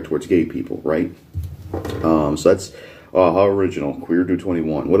could direct towards gay people, right? So that's how original.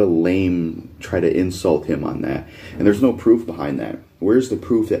 QueerDude21. What a lame try to insult him on that. And there's no proof behind that. Where's the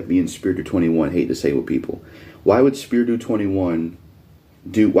proof that me and SpearDude21 hate disabled people? Why would SpearDude21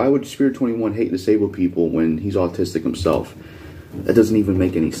 hate disabled people when he's autistic himself? That doesn't even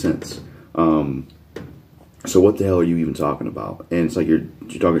make any sense. So what the hell are you even talking about? And it's like you're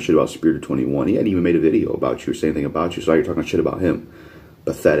talking shit about SpearDude21. He hadn't even made a video about you or say anything about you, so you're talking shit about him.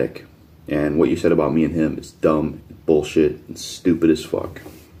 Pathetic. And what you said about me and him is dumb, bullshit, and stupid as fuck.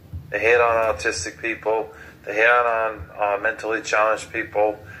 They hate on autistic people. They hate on mentally challenged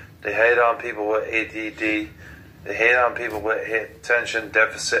people. They hate on people with ADD. They hate on people with attention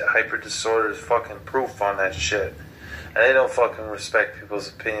deficit hyper disorders. Fucking proof on that shit. And they don't fucking respect people's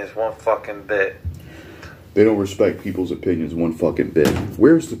opinions one fucking bit. They don't respect people's opinions one fucking bit.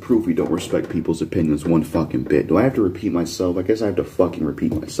 Where's the proof we don't respect people's opinions one fucking bit? Do I have to repeat myself? I guess I have to fucking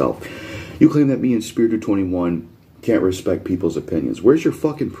repeat myself. You claim that me and SpearDude21 can't respect people's opinions. Where's your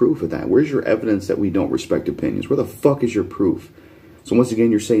fucking proof of that? Where's your evidence that we don't respect opinions? Where the fuck is your proof? So once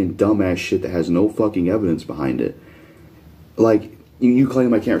again, you're saying dumbass shit that has no fucking evidence behind it. Like, you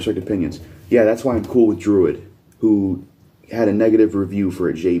claim I can't respect opinions. Yeah, that's why I'm cool with Druid, who had a negative review for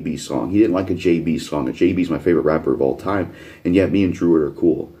a JB song. He didn't like a JB song. A JB's my favorite rapper of all time, and yet me and Druid are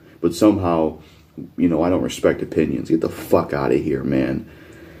cool. But somehow, you know, I don't respect opinions. Get the fuck out of here, man.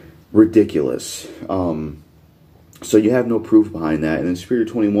 Ridiculous. So you have no proof behind that. And then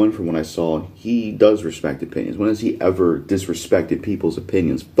SpearDude21, from what I saw, he does respect opinions. When has he ever disrespected people's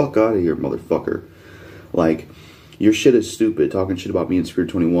opinions? Fuck out of here, motherfucker. Like, your shit is stupid, talking shit about me and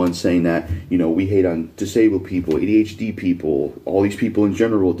SpearDude21, saying that, you know, we hate on disabled people, ADHD people, all these people in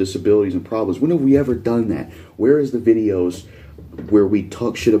general with disabilities and problems. When have we ever done that? Where is the videos where we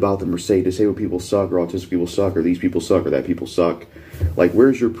talk shit about them or say disabled people suck or autistic people suck or these people suck or that people suck? Like,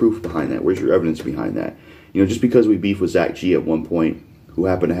 where's your proof behind that? Where's your evidence behind that? You know, just because we beef with Zach G at one point, who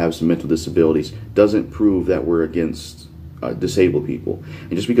happened to have some mental disabilities, doesn't prove that we're against disabled people.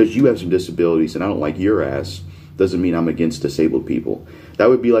 And just because you have some disabilities and I don't like your ass, doesn't mean I'm against disabled people. That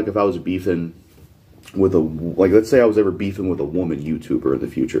would be like if I was beefing with let's say I was ever beefing with a woman YouTuber in the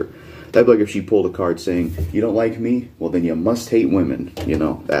future. That'd be like if she pulled a card saying, you don't like me? Well, then you must hate women. You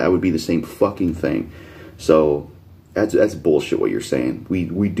know, that would be the same fucking thing. So that's bullshit what you're saying.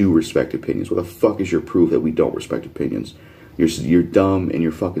 We do respect opinions. What the fuck is your proof that we don't respect opinions? You're dumb and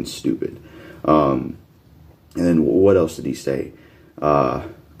you're fucking stupid. And then what else did he say?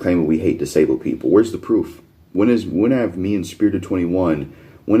 Claiming we hate disabled people. Where's the proof? When have me and SpearDude21,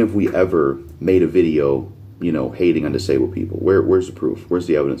 when have we ever made a video, you know, hating on disabled people? Where's the proof? Where's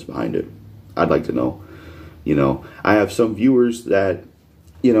the evidence behind it? I'd like to know. You know, I have some viewers that,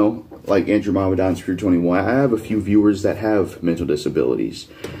 you know, like Andrew Ramadan, SpearDude21. I have a few viewers that have mental disabilities.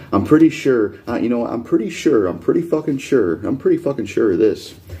 I'm pretty sure, I'm pretty fucking sure of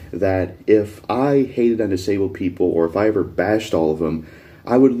this, that if I hated on disabled people or if I ever bashed all of them,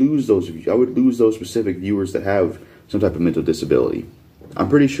 I would lose those specific viewers that have some type of mental disability. I'm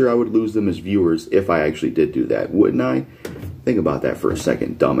pretty sure I would lose them as viewers if I actually did do that, wouldn't I? Think about that for a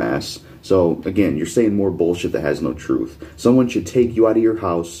second, dumbass. So, again, you're saying more bullshit that has no truth. Someone should take you out of your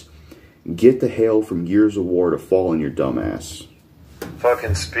house, get the hail from Gears of War to fall on your dumbass.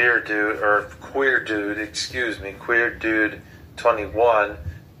 Fucking QueerDude21.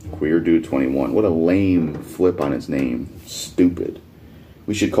 QueerDude21. What a lame flip on his name. Stupid.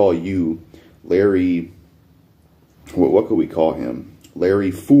 We should call you Larry. What could we call him?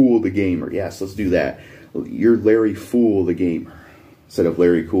 Larry Fool the Gamer. Yes, let's do that. You're Larry Fool the Gamer instead of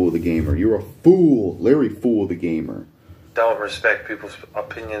Larry Cool the Gamer. You're a fool, Larry Fool the Gamer. Don't respect people's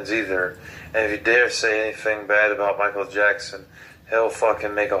opinions either. And if you dare say anything bad about Michael Jackson, he'll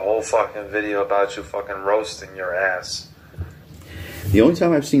fucking make a whole fucking video about you fucking roasting your ass. The only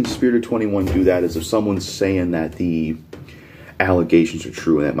time I've seen SpearDude21 do that is if someone's saying that the allegations are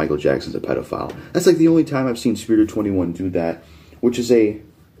true and that Michael Jackson's a pedophile. That's like the only time I've seen SpearDude21 do that, which is a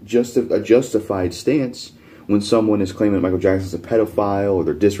justified stance when someone is claiming that Michael Jackson's a pedophile, or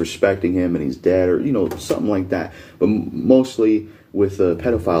they're disrespecting him and he's dead, or, you know, something like that. But mostly with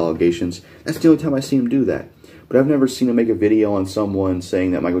pedophile allegations, that's the only time I see him do that. But I've never seen him make a video on someone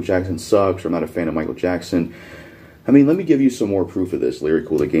saying that Michael Jackson sucks, or I'm not a fan of Michael Jackson. I mean, let me give you some more proof of this, Larry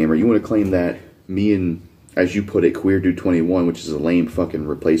Kool the Gamer. You want to claim that me and, as you put it, Queer Dude 21, which is a lame fucking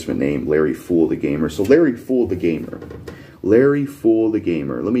replacement name, Larry Fool the Gamer. So Larry Fool the Gamer. Larry Fool the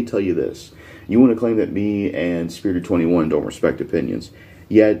Gamer. Let me tell you this. You want to claim that me and Spirited 21 don't respect opinions.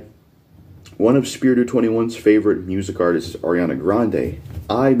 Yet, one of Spirited 21's favorite music artists is Ariana Grande.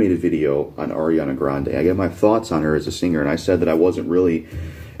 I made a video on Ariana Grande. I gave my thoughts on her as a singer, and I said that I wasn't really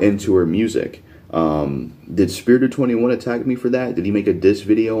into her music. Did Spirited 21 attack me for that? Did he make a diss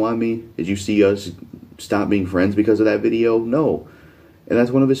video on me? Did you see us stop being friends because of that video? No. And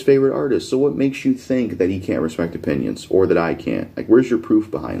that's one of his favorite artists. So what makes you think that he can't respect opinions, or that I can't? Like, where's your proof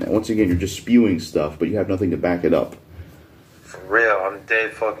behind that? Once again, you're just spewing stuff, but you have nothing to back it up. For real, I'm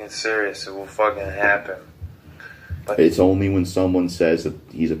dead fucking serious. It will fucking happen. But it's only when someone says that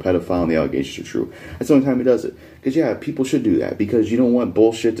he's a pedophile and the allegations are true. That's the only time he does it. Because, yeah, people should do that. Because you don't want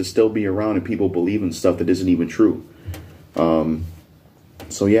bullshit to still be around and people believe in stuff that isn't even true.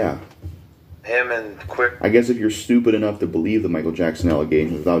 So, yeah. Him and Quick. I guess if you're stupid enough to believe the Michael Jackson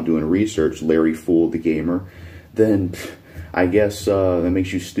allegations without doing research, Larry Fool the Gamer, then I guess that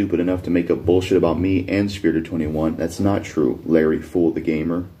makes you stupid enough to make up bullshit about me and Spirited 21. That's not true, Larry Fool the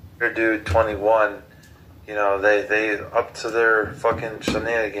Gamer. Dude 21, you know, they up to their fucking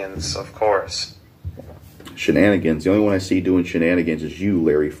shenanigans, of course. Shenanigans? The only one I see doing shenanigans is you,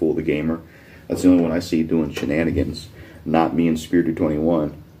 Larry Fool the Gamer. That's the only one I see doing shenanigans. Not me and Spirited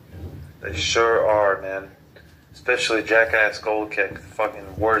 21. They sure are, man. Especially Jackass Gold Kick, the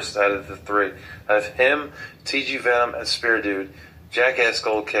fucking worst out of the three. Out of him, TG Venom, and Spear Dude, Jackass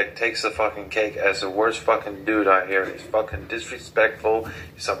Gold Kick takes the fucking cake as the worst fucking dude out here. He's fucking disrespectful,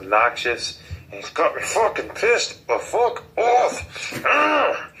 he's obnoxious, and he's got me fucking pissed the fuck off.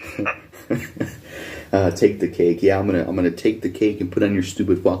 Take the cake. Yeah, I'm gonna take the cake and put it on your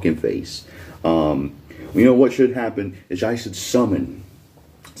stupid fucking face. You know what should happen is I should summon,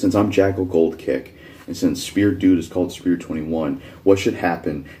 since I'm JackalGoldKick, and since Spear Dude is called Spear 21, what should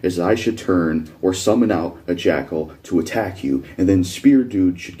happen is I should turn or summon out a jackal to attack you, and then Spear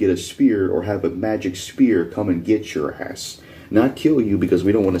Dude should get a spear or have a magic spear come and get your ass. Not kill you, because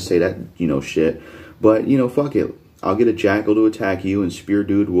we don't want to say that, you know, shit. But, you know, fuck it. I'll get a jackal to attack you, and Spear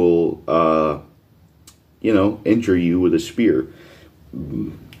Dude will, you know, injure you with a spear.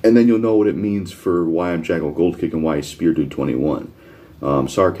 And then you'll know what it means for why I'm JackalGoldKick and why he's Spear Dude 21.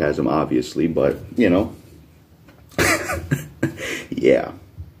 Sarcasm, obviously, but, you know. Yeah.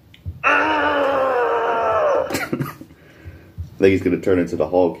 I think he's going to turn into the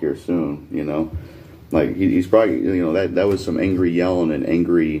Hulk here soon, you know. Like, he's probably, you know, that was some angry yelling and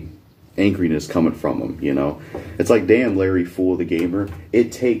angriness coming from him, you know. It's like, damn, Larry Fool the Gamer.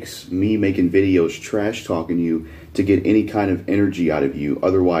 It takes me making videos trash-talking you to get any kind of energy out of you.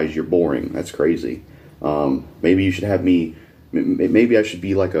 Otherwise, you're boring. That's crazy. Maybe you should have me... Maybe I should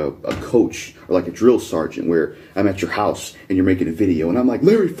be like a coach or like a drill sergeant, where I'm at your house and you're making a video and I'm like,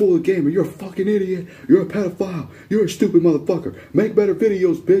 Larry Fool the Gamer, you're a fucking idiot. You're a pedophile. You're a stupid motherfucker. Make better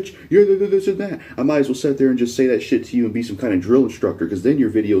videos, bitch. You're this and that. I might as well sit there and just say that shit to you and be some kind of drill instructor, because then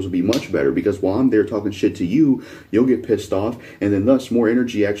your videos will be much better, because while I'm there talking shit to you, you'll get pissed off, and then thus more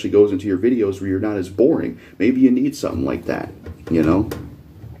energy actually goes into your videos where you're not as boring. Maybe you need something like that, you know?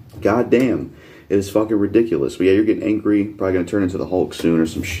 God damn. It is fucking ridiculous. But yeah, you're getting angry. Probably going to turn into the Hulk soon or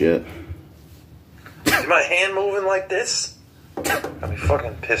some shit. Is my hand moving like this? I'll be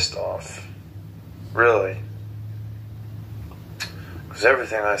fucking pissed off. Really. Because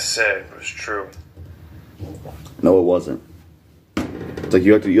everything I said was true. No, it wasn't. It's like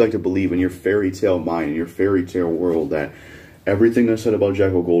you like to believe in your fairy tale mind, in your fairy tale world, that everything I said about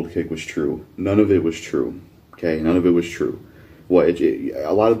JackalGoldKick was true. None of it was true. Okay? None of it was true.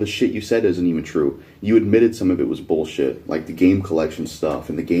 A lot of the shit you said isn't even true. You admitted some of it was bullshit, like the game collection stuff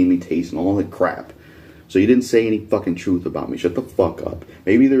and the gaming taste and all that crap. So you didn't say any fucking truth about me. Shut the fuck up.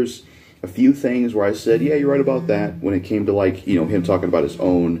 Maybe there's a few things where I said, yeah, you're right about that, when it came to, like, you know, him talking about his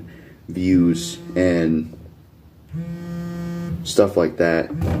own views and stuff like that.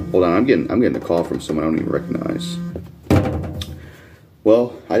 Hold on, I'm getting a call from someone I don't even recognize.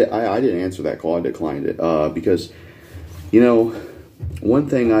 Well, I didn't answer that call. I declined it because, you know, one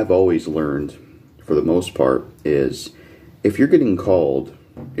thing I've always learned, for the most part, is if you're getting called,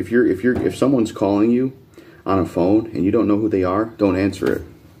 if someone's calling you on a phone and you don't know who they are, don't answer it.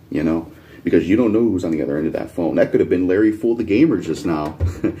 You know, because you don't know who's on the other end of that phone. That could have been Larry Fool the Gamer just now.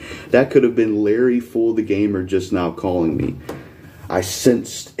 That could have been Larry Fool the Gamer just now calling me. I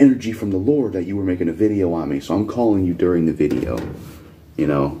sensed energy from the Lord that you were making a video on me, so I'm calling you during the video. You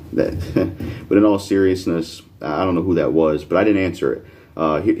know, that. But in all seriousness, I don't know who that was, but I didn't answer it.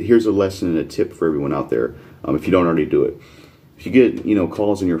 Here's a lesson and a tip for everyone out there, if you don't already do it. If you get,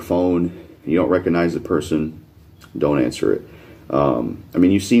 calls on your phone, and you don't recognize the person, don't answer it. I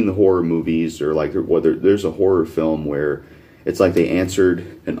mean, you've seen the horror movies, or like whether there's a horror film where it's like they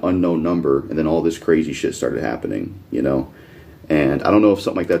answered an unknown number and then all this crazy shit started happening, And I don't know if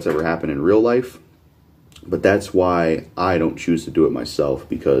something like that's ever happened in real life, but that's why I don't choose to do it myself,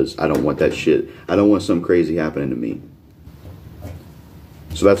 because I don't want that shit. I don't want some crazy happening to me.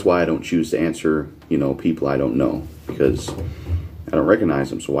 So that's why I don't choose to answer, people I don't know, because I don't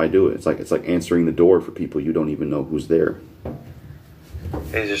recognize them. So why do it? It's like answering the door for people you don't even know who's there.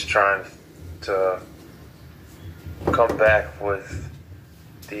 He's just trying to come back with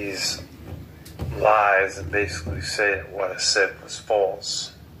these lies and basically say that what I said was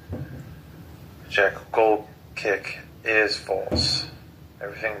false. JackalGoldKick is false.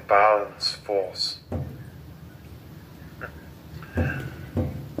 Everything about him is false.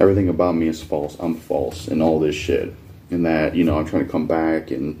 Everything about me is false. I'm false and all this shit. And that, I'm trying to come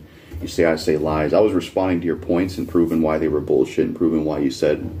back and you say I say lies. I was responding to your points and proving why they were bullshit and proving why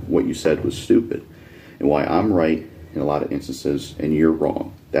what you said was stupid. And why I'm right in a lot of instances and you're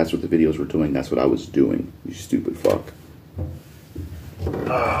wrong. That's what the videos were doing. That's what I was doing. You stupid fuck.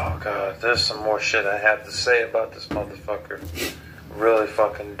 Oh, God. There's some more shit I have to say about this motherfucker. Really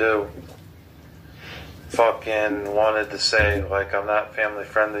fucking do. Fucking wanted to say, like, I'm not family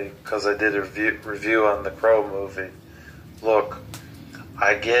friendly because I did a review on the Crow movie. Look,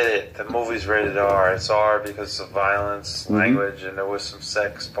 I get it. The movie's rated R. It's R because of violence, language, and there was some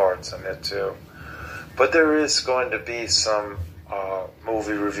sex parts in it, too. But there is going to be some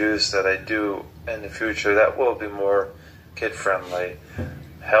movie reviews that I do in the future that will be more kid-friendly.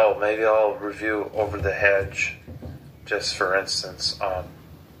 Hell, maybe I'll review Over the Hedge, just for instance.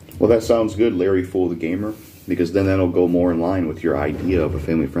 Well, that sounds good, Larry Fool the Gamer, because then that'll go more in line with your idea of a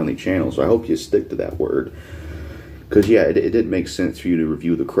family-friendly channel. So I hope you stick to that word. Because, yeah, it didn't make sense for you to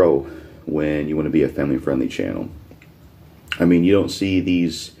review The Crow when you want to be a family-friendly channel. I mean, you don't see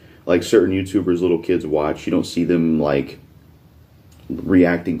these, like certain YouTubers little kids watch, you don't see them, like,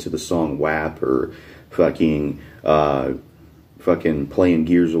 reacting to the song WAP or fucking playing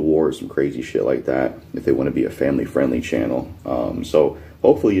Gears of War or some crazy shit like that if they want to be a family-friendly channel. So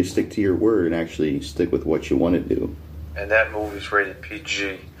hopefully you stick to your word and actually stick with what you want to do. And that movie's rated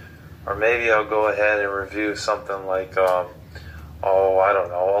PG. Or maybe I'll go ahead and review something like, I don't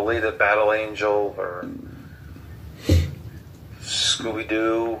know, Alita Battle Angel or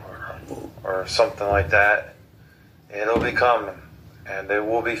Scooby-Doo or something like that. It'll be coming. And they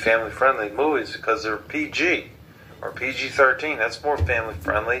will be family-friendly movies because they're PG or PG-13. That's more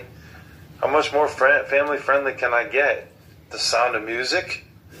family-friendly. How much more family-friendly can I get? The Sound of Music?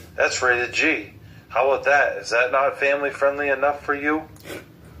 That's rated G. How about that? Is that not family-friendly enough for you?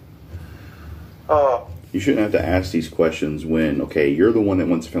 You shouldn't have to ask these questions when, okay, you're the one that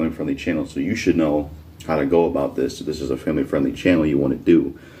wants a family-friendly channel, so you should know how to go about this. So this is a family-friendly channel you want to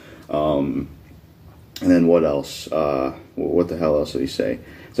do. And then what else? What the hell else did he say?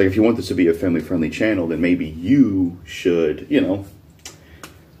 It's like, if you want this to be a family-friendly channel, then maybe you should, well,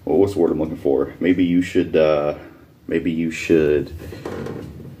 what's the word I'm looking for? Maybe you should know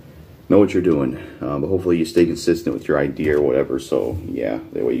what you're doing. But hopefully you stay consistent with your idea or whatever. So, yeah,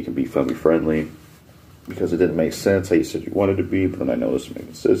 that way you can be family-friendly. Because it didn't make sense how you said you wanted to be, but then I noticed some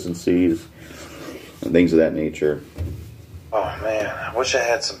inconsistencies and things of that nature. Oh, man. I wish I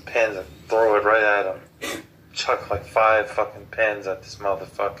had some pins and throw it right at him. Chuck like 5 fucking pins at this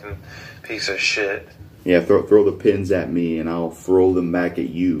motherfucking piece of shit. Yeah, throw the pins at me, and I'll throw them back at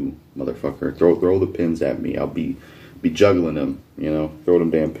you, motherfucker. Throw the pins at me. I'll be juggling them, Throw them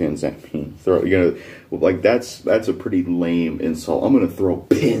damn pins at me. That's a pretty lame insult. I'm gonna throw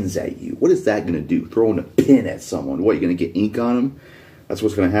pins at you. What is that gonna do? Throwing a pin at someone? What, you gonna get ink on them? That's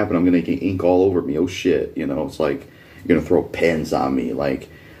what's gonna happen. I'm gonna get ink all over me. Oh shit, It's like you're gonna throw pins on me, like.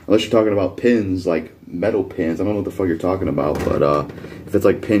 Unless you're talking about pins, like metal pins. I don't know what the fuck you're talking about, but if it's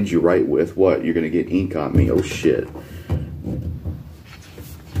like pins you write with, what? You're going to get ink on me. Oh, shit.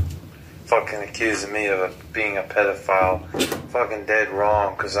 Fucking accusing me of being a pedophile. Fucking dead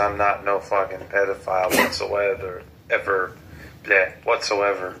wrong, because I'm not no fucking pedophile whatsoever.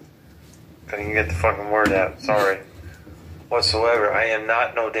 Whatsoever. Couldn't even get the fucking word out. Sorry. Whatsoever. I am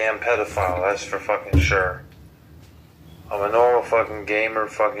not no damn pedophile. That's for fucking sure. I'm a normal fucking gamer,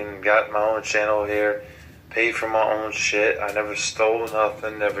 fucking got my own channel here, paid for my own shit. I never stole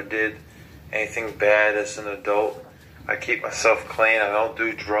nothing, never did anything bad as an adult. I keep myself clean, I don't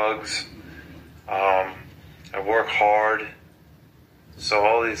do drugs. I work hard. So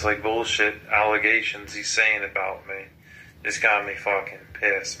all these like bullshit allegations he's saying about me just got me fucking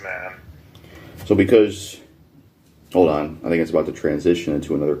pissed, man. So because, hold on, I think it's about to transition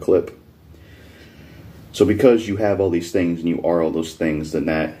into another clip. So because you have all these things and you are all those things, then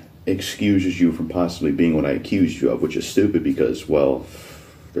that excuses you from possibly being what I accused you of, which is stupid because, well,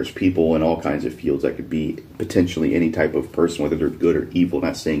 there's people in all kinds of fields that could be potentially any type of person, whether they're good or evil.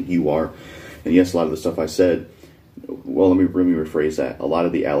 Not saying you are. And yes, a lot of the stuff I said, well, let me rephrase that. A lot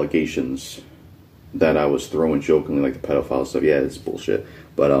of the allegations that I was throwing jokingly, like the pedophile stuff, yeah, it's bullshit.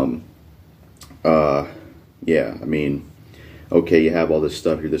 But, yeah, I mean, okay, you have all this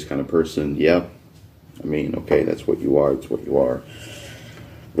stuff, you're this kind of person, yeah. I mean, okay, that's what you are, it's what you are.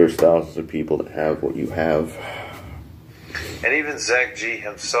 There's thousands of people that have what you have. And even Zach G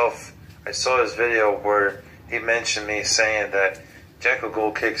himself, I saw his video where he mentioned me saying that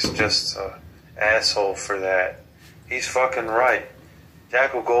JackalGoldKick's just an asshole for that. He's fucking right.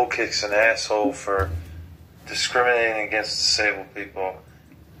 JackalGoldKick's an asshole for discriminating against disabled people.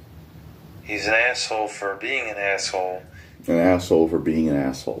 He's an asshole for being an asshole. An asshole for being an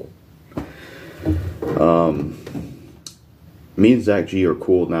asshole. Me and Zach G are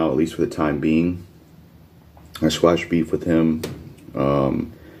cool now, at least for the time being. I squashed beef with him,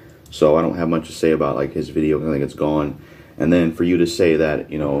 so I don't have much to say about like his video. I think it's gone. And then for you to say that,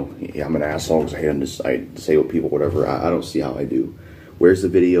 you know, yeah, I'm an asshole because I hate disabled people, whatever. I don't see how I do. Where's the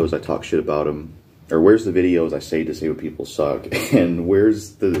videos I talk shit about him? Or where's the videos I say disabled people suck? And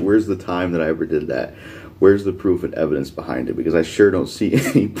where's the time that I ever did that? Where's the proof and evidence behind it? Because I sure don't see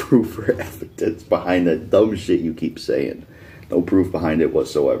any proof or evidence behind that dumb shit you keep saying. No proof behind it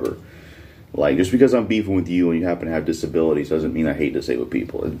whatsoever. Like, just because I'm beefing with you and you happen to have disabilities doesn't mean I hate disabled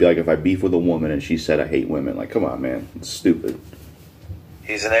people. It'd be like if I beef with a woman and she said I hate women. Like, come on, man. It's stupid.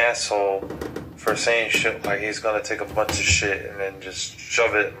 He's an asshole for saying shit like he's gonna take a bunch of shit and then just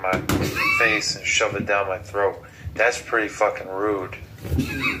shove it in my face and shove it down my throat. That's pretty fucking rude.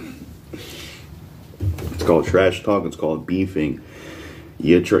 It's called trash talk. It's called beefing.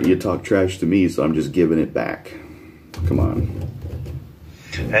 You talk trash to me, so I'm just giving it back. Come on.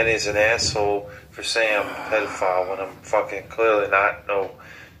 And he's an asshole for saying I'm a pedophile when I'm fucking clearly not no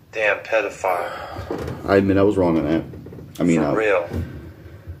damn pedophile. I admit I was wrong on that. I mean, for real.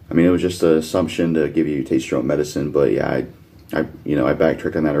 I mean, it was just an assumption to give you taste your own medicine. But yeah, I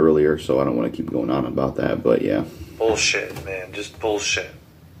backtracked on that earlier, so I don't want to keep going on about that. But yeah, bullshit, man, just bullshit.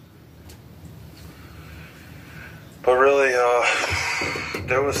 But really,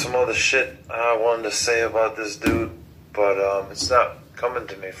 there was some other shit I wanted to say about this dude, but it's not coming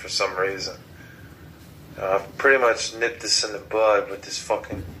to me for some reason. I've pretty much nipped this in the bud with this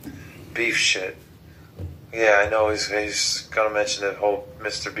fucking beef shit. Yeah, I know he's gonna mention the whole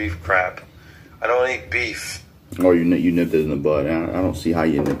Mr.Beef crap. I don't eat beef. Oh, you nipped it in the bud. I don't see how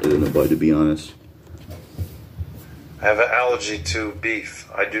you nipped it in the bud, to be honest. I have an allergy to beef.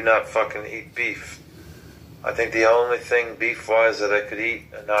 I do not fucking eat beef. I think the only thing beef-wise that I could eat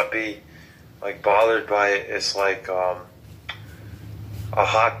and not be like bothered by it is like a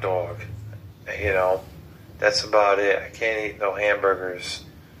hot dog. You know, that's about it. I can't eat no hamburgers.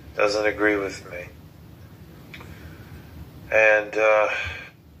 Doesn't agree with me. And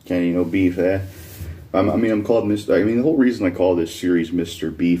can't eat no beef, eh? I'm called Mr. I mean, the whole reason I call this series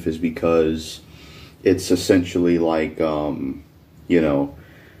Mr. Beef is because it's essentially like, you know,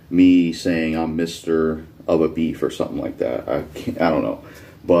 me saying I'm Mr. of a beef or something like that. I don't know,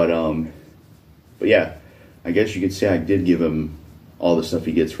 but yeah, I guess you could say I did give him all the stuff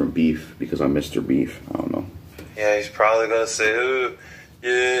he gets from beef because I'm Mr. Beef. I don't know. Yeah, he's probably gonna say, "Oh,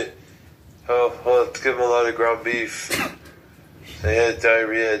 yeah, well, let's give him a lot of ground beef." They had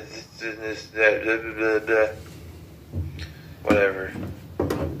diarrhea, this, that, blah, blah, blah, blah. Whatever.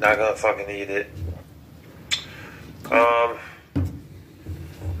 Not gonna fucking eat it.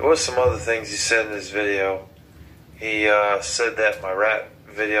 There was some other things he said in this video. He said that my rap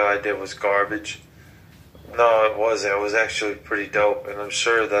video I did was garbage. No, it wasn't. It was actually pretty dope, and I'm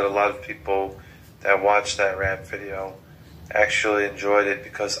sure that a lot of people that watched that rap video actually enjoyed it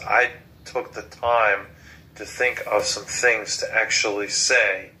because I took the time to think of some things to actually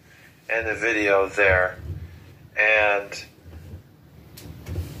say in the video there. And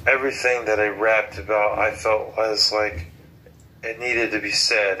everything that I rapped about, I felt was like it needed to be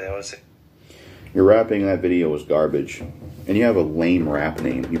said. It was. Your rapping in that video was garbage. and you have a lame rap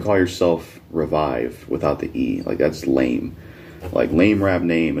name. You call yourself Revive without the E. Like, that's lame. Like, lame rap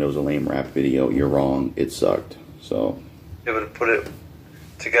name, and it was a lame rap video. You're wrong. It sucked. So, able to put it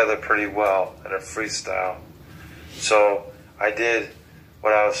together pretty well in a freestyle. So I did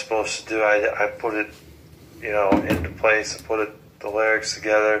what I was supposed to do. I put it, you know, into place. I put the lyrics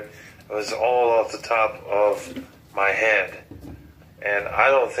together. It was all off the top of my head. And I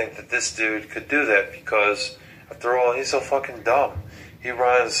don't think that this dude could do that because, after all, he's so fucking dumb. He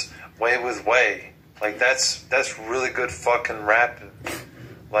runs way with way. Like, that's really good fucking rapping.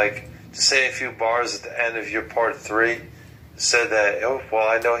 Like, to say a few bars at the end of your part 3, said that, oh, well,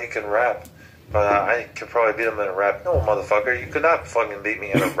 I know he can rap, but I could probably beat him in a rap. No, motherfucker, you could not fucking beat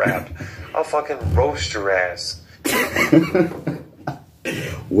me in a rap. I'll fucking roast your ass.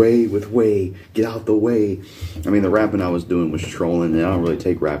 Way with way, get out the way. I mean, the rapping I was doing was trolling, and I don't really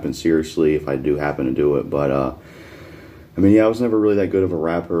take rapping seriously if I do happen to do it, but, I mean, yeah, I was never really that good of a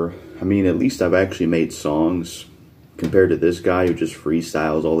rapper. I mean, at least I've actually made songs compared to this guy who just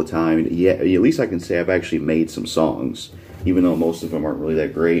freestyles all the time. Yeah, at least I can say I've actually made some songs, even though most of them aren't really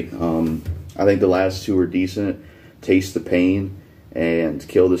that great. I think the last 2 were decent. Taste the Pain and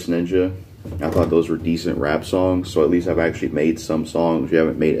Kill This Ninja. I thought those were decent rap songs, so at least I've actually made some songs. You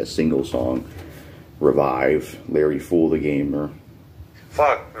haven't made a single song. Revive, Larry Fool the Gamer.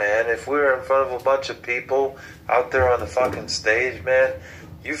 Fuck, man, if we were in front of a bunch of people out there on the fucking stage, man,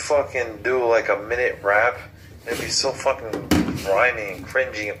 you fucking do like a minute rap, it'd be so fucking grimy and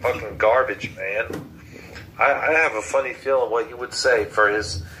cringy and fucking garbage, man. I have a funny feeling what he would say for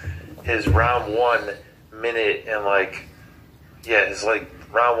his round 1 minute and like, yeah, his like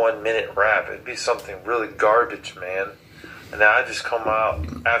round 1 minute rap. It'd be something really garbage, man. And then I just come out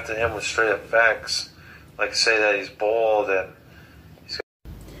after him with straight up facts, like say that he's bald and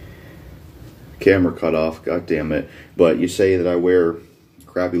camera cut off, god damn it. But you say that I wear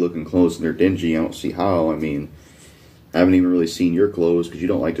crappy looking clothes and they're dingy. I don't see how. I mean, I haven't even really seen your clothes because you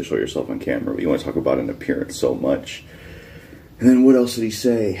don't like to show yourself on camera, but you want to talk about an appearance so much. And then what else did he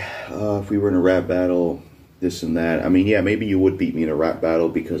say? If we were in a rap battle, this and that. I mean, yeah, maybe you would beat me in a rap battle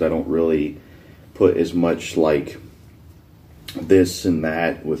because I don't really put as much like this and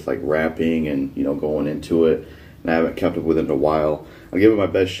that with like rapping and, you know, going into it. And I haven't kept up with it in a while. I'll give it my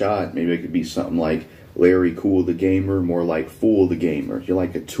best shot. Maybe it could be something like Larry Kool the Gamer, more like Fool the Gamer. You're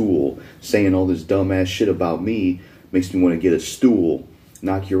like a tool. Saying all this dumbass shit about me makes me want to get a stool,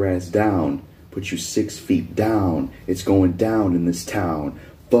 knock your ass down, put you 6 feet down. It's going down in this town.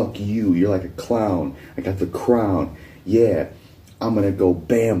 Fuck you. You're like a clown. I got the crown. Yeah, I'm gonna go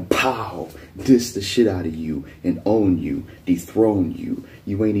bam pow, diss the shit out of you and own you, dethrone you.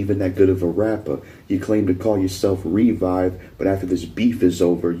 You ain't even that good of a rapper. You claim to call yourself Revive, but after this beef is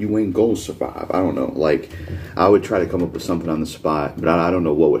over, you ain't gonna survive. I don't know. Like, I would try to come up with something on the spot, but I don't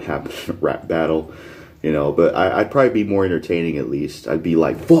know what would happen in a rap battle, you know. But I'd probably be more entertaining at least. I'd be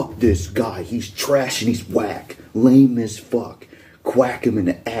like, fuck this guy. He's trash and he's whack. Lame as fuck. Quack him in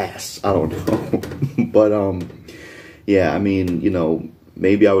the ass. I don't know. But, yeah, I mean, you know,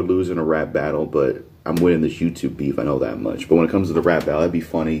 maybe I would lose in a rap battle, but I'm winning this YouTube beef, I know that much. But when it comes to the rap battle, that'd be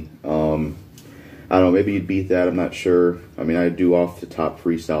funny. I don't know, maybe you'd beat that, I'm not sure. I mean, I do off-the-top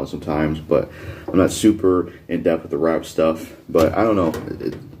freestyle sometimes, but I'm not super in-depth with the rap stuff. But I don't know,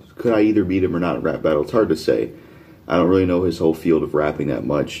 could I either beat him or not in a rap battle? It's hard to say. I don't really know his whole field of rapping that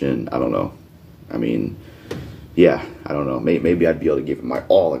much, and I don't know. I mean, yeah, I don't know. Maybe I'd be able to give him my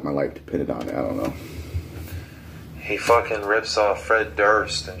all, like my life depended on it, I don't know. He fucking rips off Fred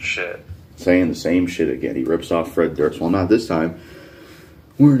Durst and shit. Saying the same shit again. He rips off Fred Durst. Well, not this time.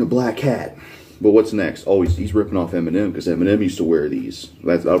 Wearing a black hat. But what's next? Oh, he's ripping off Eminem because Eminem used to wear these.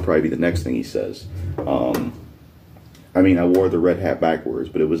 That'll probably be the next thing he says. I mean, I wore the red hat backwards,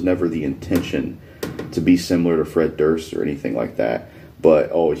 but it was never the intention to be similar to Fred Durst or anything like that.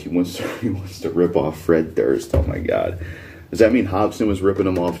 But, oh, he wants to rip off Fred Durst. Oh, my God. Does that mean Hobson was ripping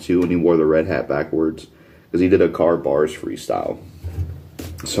him off, too, when he wore the red hat backwards? Because he did a car bars freestyle.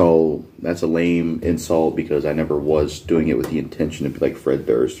 So that's a lame insult because I never was doing it with the intention to be like Fred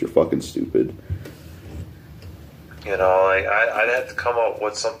Durst. You're fucking stupid. You know, I'd have to come up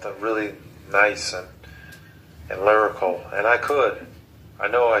with something really nice and lyrical. And I could. I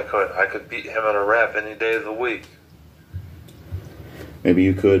know I could. I could beat him in a rap any day of the week. Maybe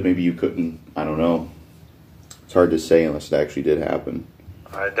you could. Maybe you couldn't. I don't know. It's hard to say unless it actually did happen.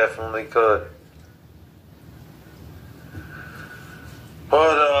 I definitely could.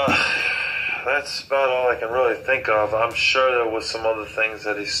 But, that's about all I can really think of. I'm sure there was some other things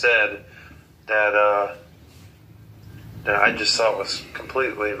that he said that I just thought was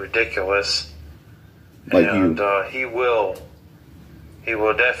completely ridiculous. Like and you. He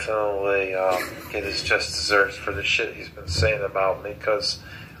will definitely get his just desserts for the shit he's been saying about me, because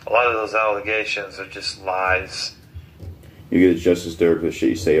a lot of those allegations are just lies. You get his just desserts for the shit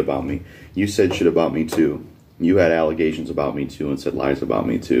you say about me. You said shit about me too. You had allegations about me too and said lies about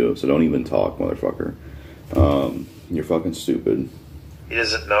me too. So don't even talk, motherfucker. You're fucking stupid. He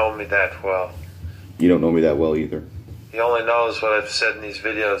doesn't know me that well. You don't know me that well either. He only knows what I've said in these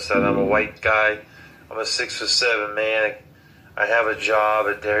videos, that I'm a white guy, I'm a 6'7" man, I have a job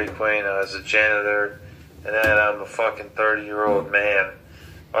at Dairy Queen as a janitor, and then I'm a fucking 30-year-old man.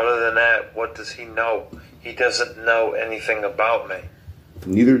 Other than that, what does he know? He doesn't know anything about me.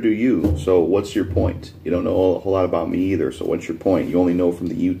 Neither do you. So what's your point? You don't know a whole lot about me either. So what's your point? You only know from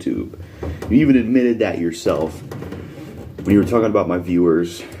the YouTube. You even admitted that yourself. When you were talking about my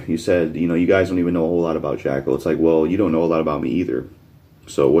viewers, you said, you know, you guys don't even know a whole lot about Jackal. It's like, well, you don't know a lot about me either.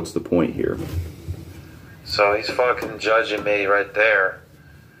 So what's the point here? So he's fucking judging me right there.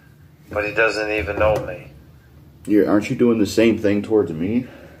 But he doesn't even know me. Aren't you doing the same thing towards me?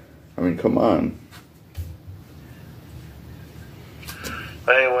 I mean, come on.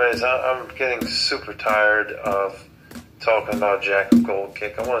 But anyways, I'm getting super tired of talking about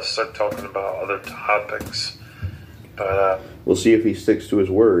JackalGoldKick. I want to start talking about other topics. But we'll see if he sticks to his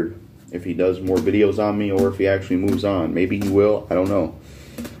word. If he does more videos on me, or if he actually moves on. Maybe he will. I don't know.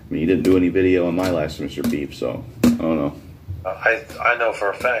 I mean, he didn't do any video on my last Mr.Beef, so I don't know. I know for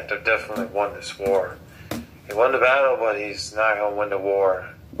a fact I've definitely won this war. He won the battle, but he's not going to win the war.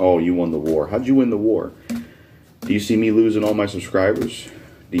 Oh, you won the war. How'd you win the war? Do you see me losing all my subscribers?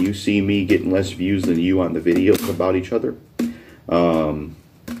 Do you see me getting less views than you on the videos about each other?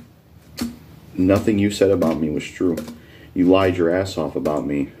 Nothing you said about me was true. You lied your ass off about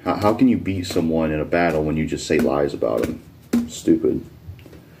me. How can you beat someone in a battle when you just say lies about him? Stupid.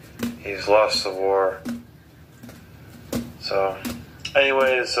 He's lost the war. So,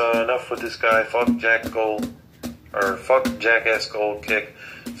 anyways, enough with this guy. Fuck fuck Jackass Gold Kick.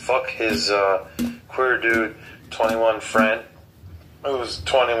 Fuck his queer dude, 21 friend, who's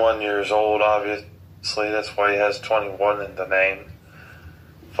 21 years old, obviously. That's why he has 21 in the name.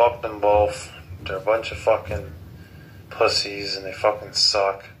 Fuck them both. They're a bunch of fucking pussies, and they fucking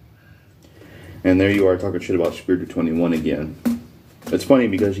suck. And there you are talking shit about Spirit 21 again. It's funny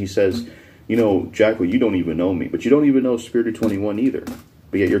because he says, you know, Jackal, you don't even know me, but you don't even know Spirit 21 either.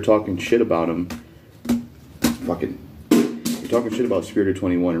 But yet you're talking shit about him. You're talking shit about Spirit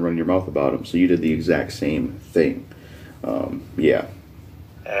 21 and running your mouth about him. So you did the exact same thing. Yeah.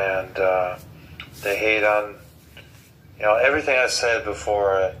 And they hate on, you know, everything I said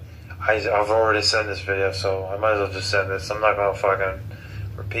before. I've already said in this video, so I might as well just send this. I'm not going to fucking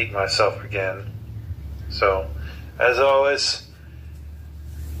repeat myself again. So, as always,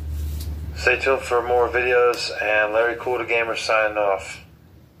 stay tuned for more videos, and Larry Kool the Gamer signing off.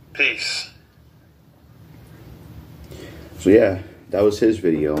 Peace. So yeah, that was his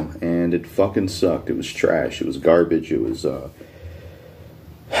video, and it fucking sucked. It was trash. It was garbage. It was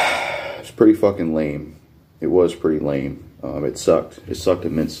pretty fucking lame. It was pretty lame. It sucked. It sucked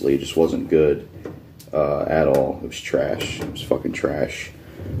immensely. It just wasn't good at all. It was trash. It was fucking trash.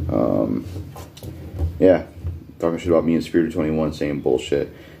 Yeah, talking shit about me and Spirit 21, saying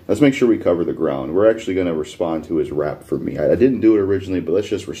bullshit. Let's make sure we cover the ground. We're actually going to respond to his rap for me. I didn't do it originally, but let's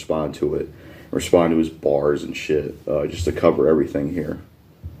just respond to it. Respond to his bars and shit, just to cover everything here.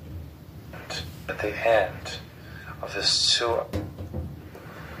 At the end of this tour,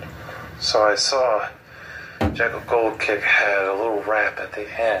 so I saw JackalGoldKick had a little rap at the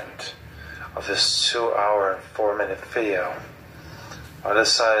end of this 2-hour and 4-minute video. I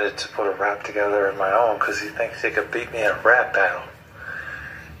decided to put a rap together of my own because he thinks he could beat me in a rap battle.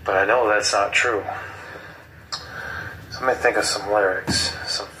 But I know that's not true. So let me think of some lyrics,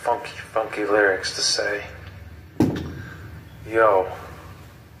 some funky lyrics to say. Yo,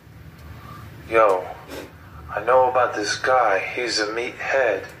 I know about this guy. He's a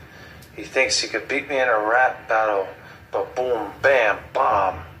meathead. He thinks he could beat me in a rap battle, but boom, bam,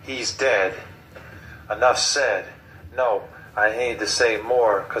 bomb, he's dead. Enough said. No, I need to say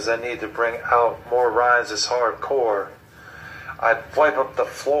more, cause I need to bring out more rhymes that's hardcore. I'd wipe up the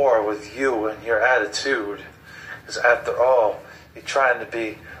floor with you and your attitude, cause after all, you're trying to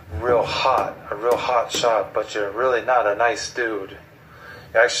be real hot, a real hot shot, but you're really not a nice dude.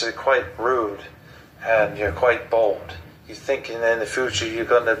 You're actually quite rude, and you're quite bold. You thinking in the future you're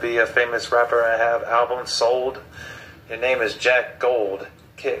going to be a famous rapper and have albums sold? Your name is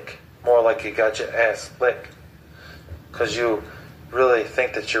JackalGoldKick. More like you got your ass licked. Because you really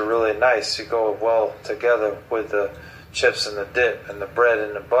think that you're really nice. You go well together with the chips and the dip and the bread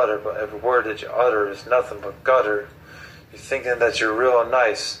and the butter, but every word that you utter is nothing but gutter. You're thinking that you're real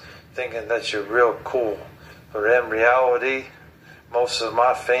nice, thinking that you're real cool, but in reality, most of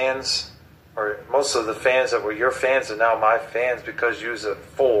my fans, or most of the fans that were your fans are now my fans because you's a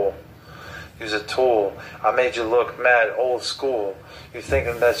fool. You's a tool. I made you look mad old school. You're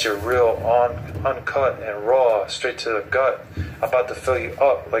thinking that you're real uncut and raw, straight to the gut. About to fill you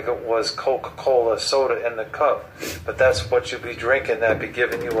up like it was Coca-Cola soda in the cup. But that's what you be drinking that be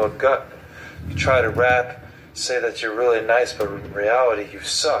giving you a gut. You try to rap, say that you're really nice, but in reality you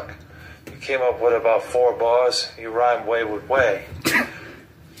suck. You came up with about 4 bars, you rhyme way with way.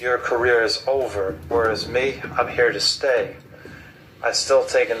 Your career is over, whereas me, I'm here to stay. I still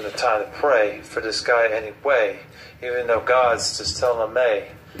taking the time to pray for this guy anyway, even though God's just telling him, hey,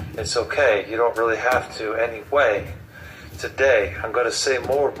 it's okay, you don't really have to anyway. Today, I'm going to say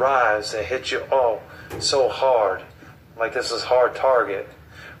more rhymes and hit you all so hard, like this is Hard Target,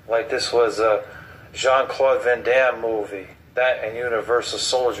 like this was a Jean-Claude Van Damme movie, that and Universal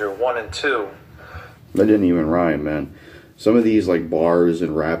Soldier 1 and 2. That didn't even rhyme, man. Some of these like bars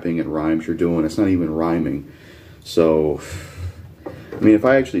and rapping and rhymes you're doing, it's not even rhyming. So, I mean, if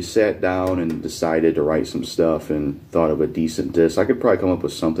I actually sat down and decided to write some stuff and thought of a decent diss, I could probably come up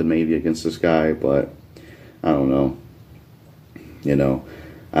with something maybe against this guy, but I don't know. You know,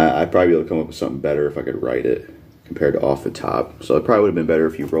 I'd probably be able to come up with something better if I could write it compared to off the top. So it probably would have been better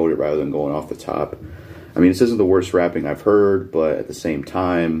if you wrote it rather than going off the top. I mean, this isn't the worst rapping I've heard, but at the same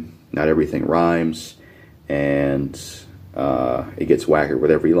time, not everything rhymes, and it gets whacker with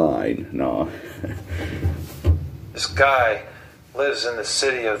every line. No. This guy lives in the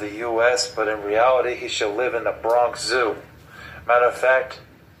city of the U.S., but in reality, he should live in the Bronx Zoo. Matter of fact,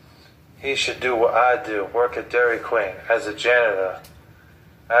 he should do what I do, work at Dairy Queen as a janitor.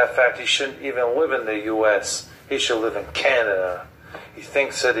 Matter of fact, he shouldn't even live in the U.S. He should live in Canada. He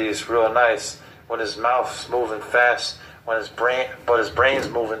thinks that he's real nice when his mouth's moving fast, but his brain's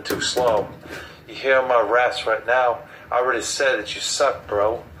moving too slow. You hear my raps right now. I already said that you suck,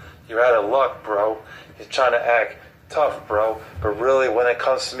 bro. You're out of luck, bro. You're trying to act tough, bro. But really, when it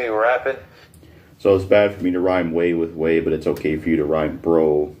comes to me rapping... So it's bad for me to rhyme way with way, but it's okay for you to rhyme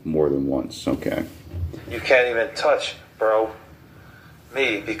bro more than once. Okay. You can't even touch, bro,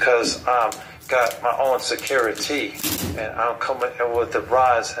 me, because I'm got my own security, and I'm coming in with the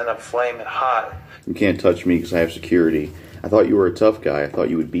rise, and I'm flaming hot. You can't touch me because I have security. I thought you were a tough guy. I thought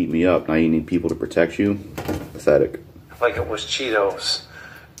you would beat me up. Now you need people to protect you? Pathetic. Like it was Cheetos.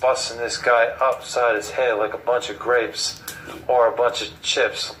 Busting this guy upside his head like a bunch of grapes, or a bunch of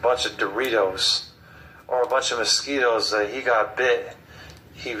chips, a bunch of Doritos, or a bunch of mosquitoes that he got bit.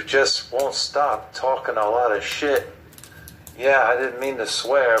 He just won't stop talking a lot of shit. Yeah, I didn't mean to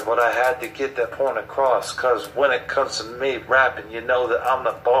swear, but I had to get that point across, because when it comes to me rapping, you know that I'm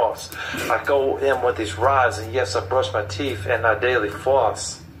the boss. I go in with these rhymes, and yes, I brush my teeth and I daily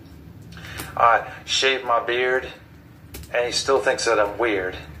floss. I shave my beard, and he still thinks that I'm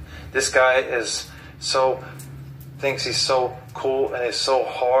weird. This guy thinks he's so cool and he's so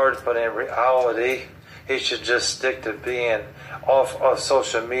hard, but in reality, he should just stick to being off of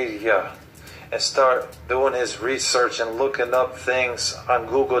social media and start doing his research and looking up things on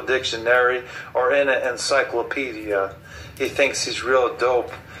Google Dictionary or in an encyclopedia. He thinks he's real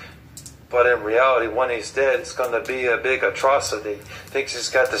dope, but in reality, when he's dead, it's going to be a big atrocity. Thinks he's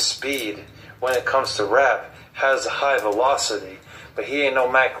got the speed when it comes to rap, has a high velocity, but he ain't no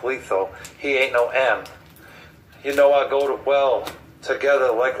Mac Lethal. He ain't no M. You know, I go to well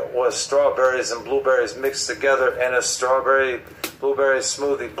together like it was strawberries and blueberries mixed together in a strawberry-blueberry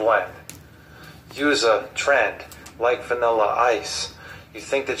smoothie blend. Use a trend like Vanilla Ice. You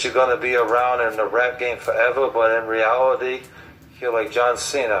think that you're going to be around in the rap game forever, but in reality, you're like John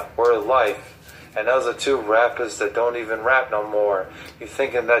Cena, Word Life. And those are 2 rappers that don't even rap no more. You're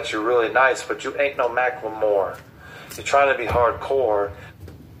thinking that you're really nice, but you ain't no Macklemore. You're trying to be hardcore.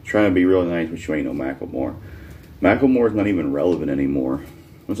 Trying to be really nice, but you ain't no Macklemore. Macklemore's not even relevant anymore.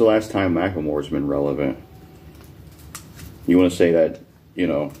 When's the last time Macklemore's been relevant? You want to say that, you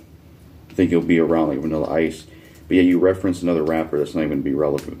know, think he'll be around like Vanilla Ice, but yeah, you reference another rapper that's not even going to be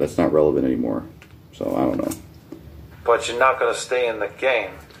relevant. That's not relevant anymore. So, I don't know. But you're not going to stay in the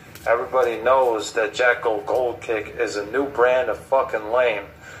game. Everybody knows that JackalGoldKick is a new brand of fucking lame.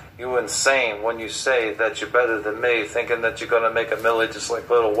 You insane when you say that you're better than me, thinking that you're going to make a milli just like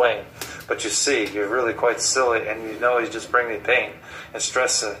Lil Wayne. But you see, you're really quite silly, and you know you just bring me pain and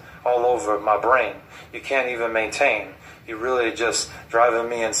stress all over my brain. You can't even maintain. You really just driving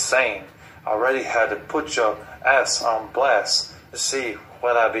me insane. I already had to put your ass on blast. See,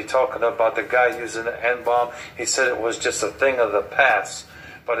 when I be talking about the guy using the N-bomb, he said it was just a thing of the past.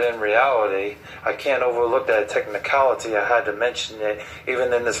 But in reality, I can't overlook that technicality. I had to mention it,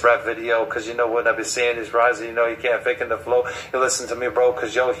 even in this rap video, because you know when I be seeing these rising, you know you can't fake in the flow. You listen to me, bro,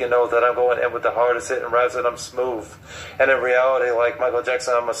 because yo, you know that I'm going in with the hardest hitting raps and I'm smooth. And in reality, like Michael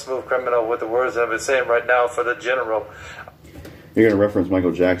Jackson, I'm a smooth criminal with the words I've been saying right now for the general. You're going to reference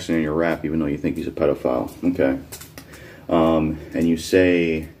Michael Jackson in your rap, even though you think he's a pedophile. Okay. And you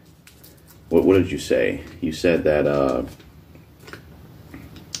say, what did you say? You said that,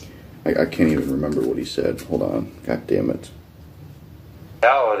 I can't even remember what he said. Hold on. God damn it.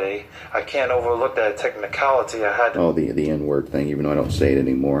 Reality, I can't overlook that technicality. I had to the N-word thing, even though I don't say it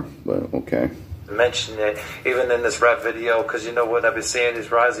anymore. But okay. mention it, even in this rap video, because you know when I be seeing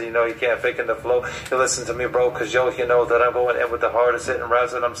these rising, you know you can't fake in the flow. You listen to me, bro, because yo, you know that I'm going in with the hardest hitting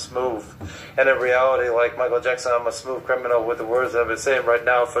raps and I'm smooth. And in reality, like Michael Jackson, I'm a smooth criminal with the words I've been saying right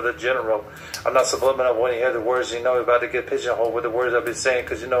now for the general. I'm not subliminal. When you hear the words, you know you're about to get pigeonholed with the words I've been saying,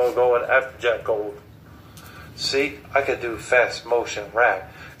 because you know I'm going after Jack Gold. See, I could do fast motion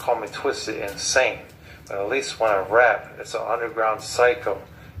rap. Call me twisted insane. But at least when I rap, it's an underground psycho.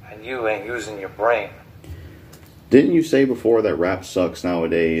 And you ain't using your brain. Didn't you say before that rap sucks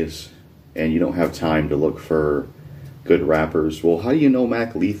nowadays and you don't have time to look for good rappers? Well, how do you know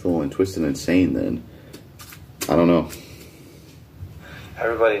Mac Lethal and Twisted Insane then? I don't know.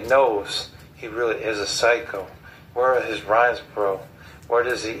 Everybody knows he really is a psycho. Where are his rhymes, bro? Where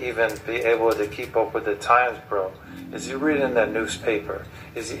does he even be able to keep up with the times, bro? Is he reading that newspaper?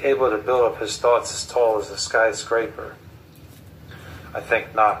 Is he able to build up his thoughts as tall as a skyscraper? I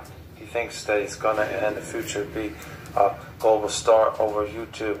think not. He thinks that he's going to, in the future, be a global star over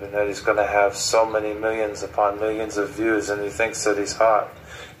YouTube and that he's going to have so many millions upon millions of views, and he thinks that he's hot.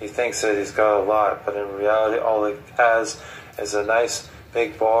 He thinks that he's got a lot, but in reality, all he has is a nice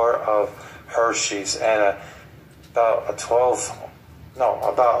big bar of Hershey's and about a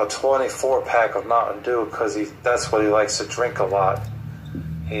 24 pack of Mountain Dew, because that's what he likes to drink a lot.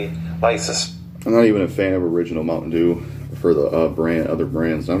 He likes to... I'm not even a fan of original Mountain Dew. For the other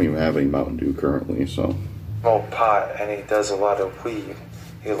brands, I don't even have any Mountain Dew currently, so. Smoke pot, and he does a lot of weed.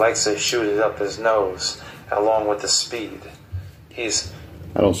 He likes to shoot it up his nose, along with the speed. I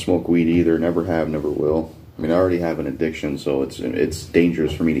don't smoke weed either, never have, never will. I mean, I already have an addiction, so it's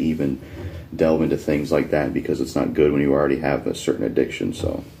dangerous for me to even delve into things like that because it's not good when you already have a certain addiction,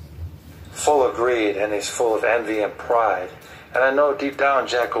 so. Full of greed, and he's full of envy and pride. And I know deep down,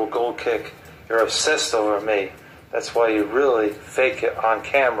 JackalGoldKick, you're obsessed over me. That's why you really fake it on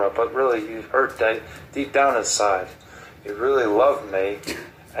camera, but really you hurt that deep down inside. You really love me,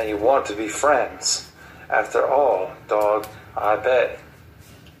 and you want to be friends. After all, dog, I bet.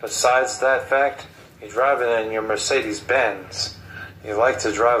 Besides that fact, you're driving in your Mercedes-Benz. You like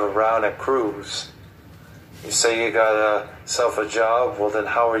to drive around and cruise. You say you got yourself a job, well then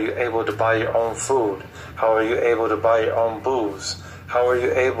how are you able to buy your own food? How are you able to buy your own booze? How are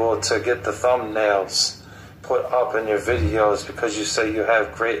you able to get the thumbnails put up in your videos because you say you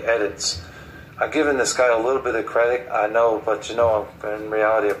have great edits? I'm giving this guy a little bit of credit, I know, but you know, in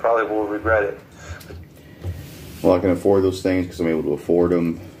reality, I probably will regret it. Well, I can afford those things because I'm able to afford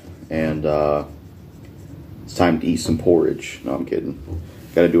them, and it's time to eat some porridge. No, I'm kidding.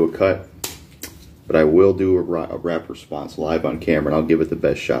 Got to do a cut, but I will do a rap response live on camera, and I'll give it the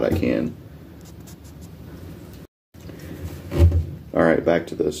best shot I can. All right, back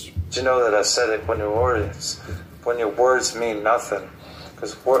to this. You know that I said it when your words mean nothing.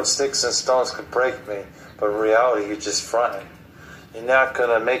 Because sticks and stones could break me, but in reality, you're just fronting. You're not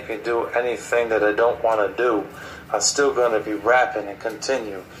going to make me do anything that I don't want to do. I'm still going to be rapping and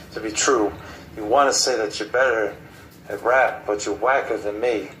continue to be true. You want to say that you're better at rap, but you're whacker than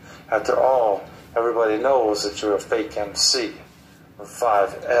me. After all, everybody knows that you're a fake MC. With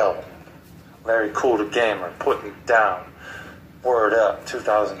 5L. Larry Kool the Gamer, putting down. Word up,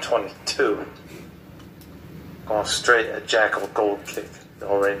 2022. Going straight at JackalGoldKick. You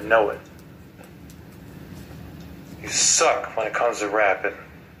already know it. You suck when it comes to rapping.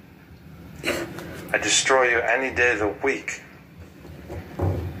 I destroy you any day of the week.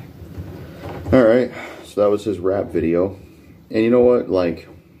 Alright, so that was his rap video. And you know what, like,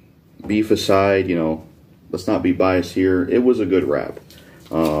 beef aside, you know, let's not be biased here. It was a good rap.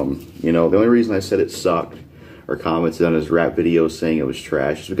 You know, the only reason I said it sucked or commented on his rap video saying it was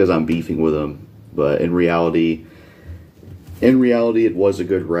trash is because I'm beefing with him. But in reality, it was a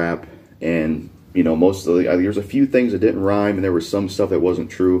good rap. And, you know, there's a few things that didn't rhyme, and there was some stuff that wasn't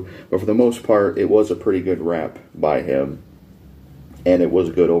true. But for the most part, it was a pretty good rap by him. And it was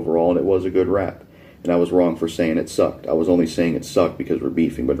good overall, and it was a good rap. And I was wrong for saying it sucked. I was only saying it sucked because we're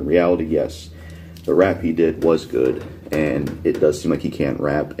beefing. But in reality, yes, the rap he did was good. And it does seem like he can't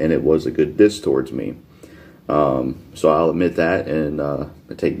rap. And it was a good diss towards me. So I'll admit that. And I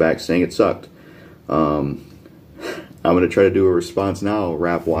take back saying it sucked. I'm going to try to do a response now,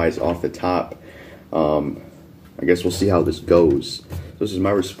 rap-wise, off the top. I guess we'll see how this goes. This is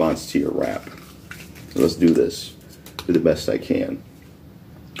my response to your rap. So let's do this. Do the best I can.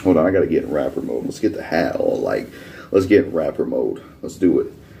 Hold on, I gotta get in rapper mode. Let's get the hat all like. Let's get in rapper mode. Let's do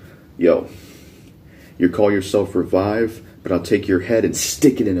it. Yo, you call yourself Revive, but I'll take your head and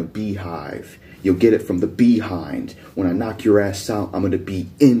stick it in a beehive. You'll get it from the behind. When I knock your ass out, I'm gonna be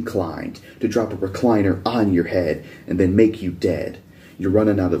inclined to drop a recliner on your head and then make you dead. You're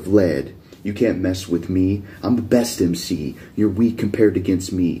running out of lead. You can't mess with me. I'm the best MC. You're weak compared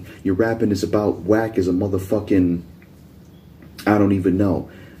against me. Your rapping is about whack as a motherfucking... I don't even know.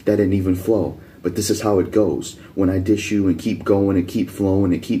 That didn't even flow. But this is how it goes. When I dish you and keep going and keep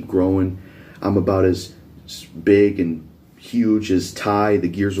flowing and keep growing, I'm about as big and huge as Ty, the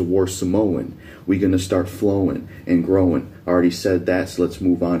Gears of War Samoan. We gonna start flowing and growing. I already said that, so let's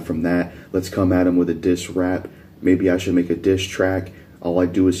move on from that. Let's come at him with a diss rap. Maybe I should make a diss track. All I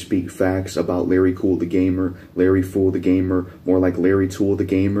do is speak facts about Larry Kool the Gamer, Larry Fool the Gamer, more like Larry Tool the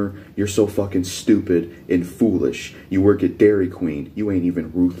Gamer. You're so fucking stupid and foolish. You work at Dairy Queen. You ain't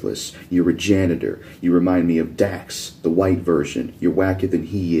even ruthless. You're a janitor. You remind me of Dax, the white version. You're whacker than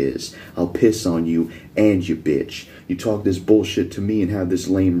he is. I'll piss on you and you bitch. You talk this bullshit to me and have this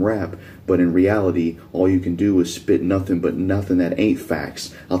lame rap, but in reality, all you can do is spit nothing but nothing that ain't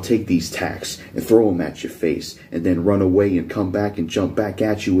facts. I'll take these tacks and throw them at your face, and then run away and come back and jump back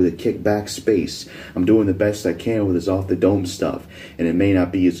at you with a kickback space. I'm doing the best I can with this off-the-dome stuff, and it may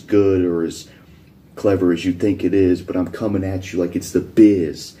not be as good or as clever as you think it is, but I'm coming at you like it's the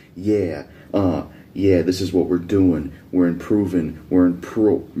biz. Yeah, this is what we're doing. We're improving.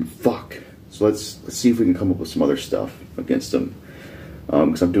 Fuck. So let's see if we can come up with some other stuff against them.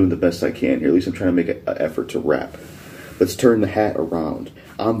 Because I'm doing the best I can here. At least I'm trying to make an effort to rap. Let's turn the hat around.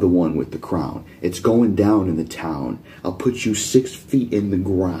 I'm the one with the crown. It's going down in the town. I'll put you 6 feet in the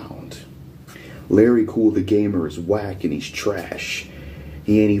ground. Larry Kool the Gamer is whack and he's trash.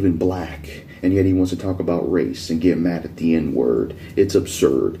 He ain't even black. And yet he wants to talk about race and get mad at the N-word. It's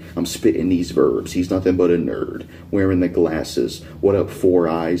absurd. I'm spitting these verbs. He's nothing but a nerd. Wearing the glasses. What up, 4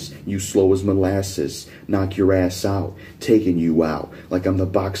 eyes? You slow as molasses. Knock your ass out. Taking you out. Like I'm the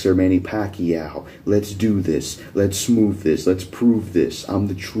boxer Manny Pacquiao. Let's do this. Let's smooth this. Let's prove this. I'm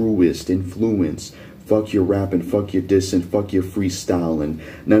the truest influence. Fuck your rapping, fuck your dissing, fuck your freestyling.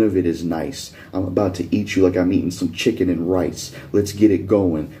 None of it is nice. I'm about to eat you like I'm eating some chicken and rice. Let's get it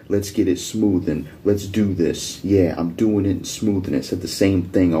going. Let's get it smoothing. Let's do this. Yeah, I'm doing it and smoothing it. Said the same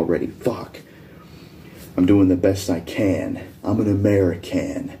thing already. Fuck. I'm doing the best I can. I'm an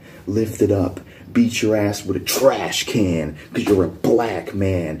American. Lift it up. Beat your ass with a trash can. Because you're a black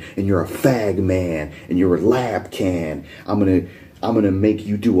man. And you're a fag man. And you're a lab can. I'm gonna make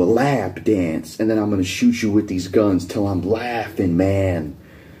you do a lap dance, and then I'm gonna shoot you with these guns till I'm laughing, man.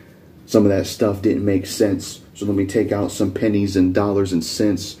 Some of that stuff didn't make sense, so let me take out some pennies and dollars and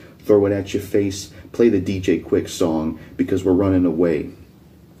cents, throw it at your face, play the DJ Quick song, because we're running away.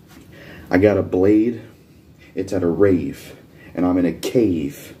 I got a blade, it's at a rave, and I'm in a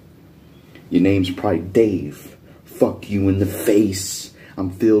cave. Your name's probably Dave. Fuck you in the face. I'm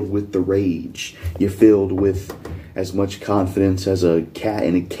filled with the rage. You're filled with as much confidence as a cat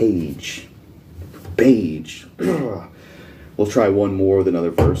in a cage. Beige. We'll try one more with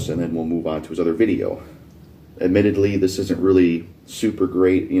another verse and then we'll move on to his other video. Admittedly, this isn't really super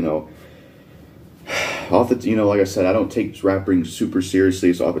great, you know. Like I said, I don't take rapping super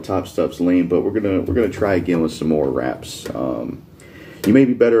seriously, so off the top stuff's lame, but we're gonna try again with some more raps. You may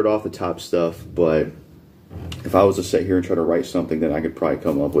be better at off the top stuff, but if I was to sit here and try to write something, then I could probably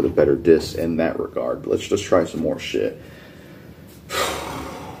come up with a better diss in that regard. But let's just try some more shit.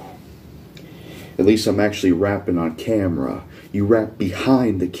 At least I'm actually rapping on camera. You rap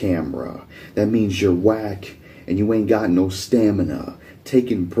behind the camera. That means you're whack and you ain't got no stamina.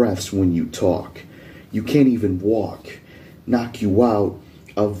 Taking breaths when you talk. You can't even walk. Knock you out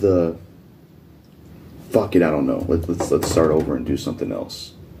of the... Fuck it, I don't know. Let's start over and do something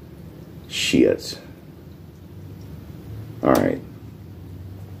else. Shit. Alright.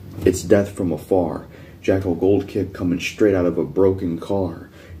 It's death from afar. JackalGoldKick coming straight out of a broken car.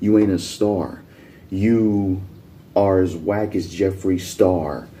 You ain't a star. You are as whack as Jeffree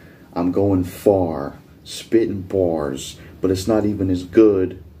Star. I'm going far. Spitting bars. But it's not even as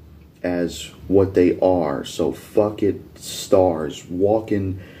good as what they are. So fuck it, stars.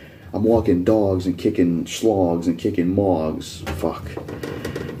 Walking I'm walking dogs and kicking slogs and kicking mogs. Fuck.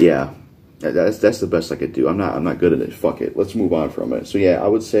 Yeah. That's the best I could do. I'm not good at it. Fuck it. Let's move on from it. So yeah, I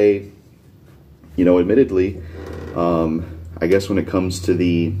would say, you know, admittedly, I guess when it comes to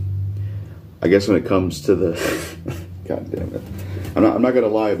the God damn it. I'm not gonna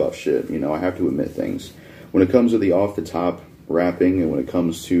lie about shit, you know, I have to admit things. When it comes to the off the top rapping, and when it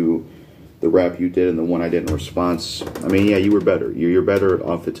comes to the rap you did and the one I did in response, I mean, yeah, you were better. You're better at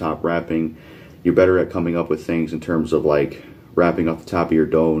off the top rapping. You're better at coming up with things in terms of like rapping off the top of your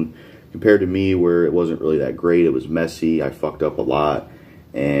dome, compared to me, where it wasn't really that great. It was messy. I fucked up a lot,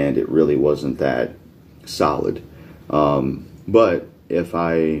 and it really wasn't that solid. But if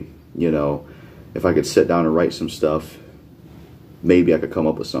I could sit down and write some stuff, maybe I could come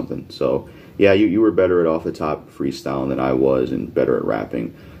up with something. So yeah, you were better at off the top freestyling than I was, and better at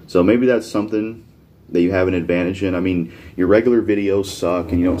rapping. So maybe that's something that you have an advantage in. I mean, your regular videos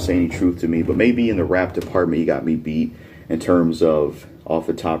suck and you don't say any truth to me, but maybe in the rap department you got me beat in terms of off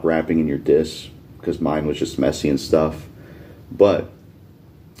the top rapping in your diss, because mine was just messy and stuff. But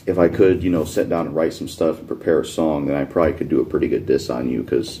if I could, you know, sit down and write some stuff and prepare a song, then I probably could do a pretty good diss on you,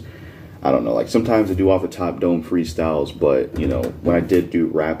 because I don't know, like sometimes I do off the top dome freestyles, but you know, when I did do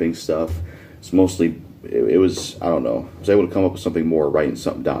rapping stuff, it's mostly, it was, I don't know, I was able to come up with something more, writing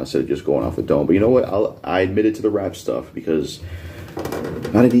something down instead of just going off the dome. But you know what, I admitted to the rap stuff because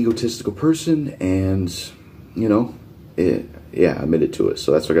I'm not an egotistical person, and you know, yeah, I admitted to it.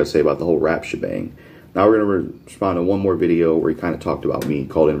 So that's what I gotta say about the whole rap shebang. Now we're gonna respond to one more video where he kind of talked about me,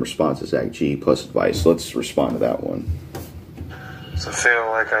 called in response to Zach G plus advice. So let's respond to that one. So I feel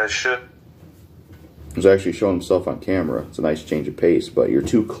like I should. He's actually showing himself on camera. It's a nice change of pace, but you're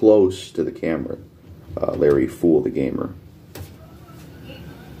too close to the camera. Larry Fool the Gamer.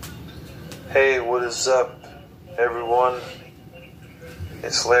 Hey, what is up, everyone?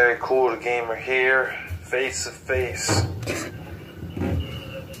 It's Larry Kool the Gamer here, face to face.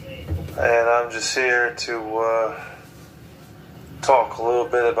 And I'm just here to talk a little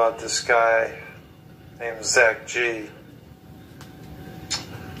bit about this guy named Zach G.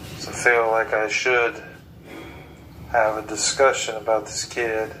 So I feel like I should have a discussion about this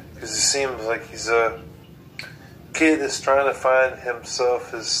kid, because it seems like he's a kid that's trying to find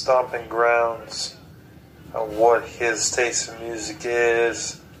himself his stomping grounds on what his taste in music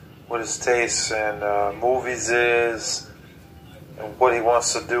is, what his taste in movies is, and what he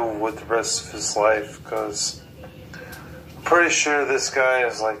wants to do with the rest of his life. Because I'm pretty sure this guy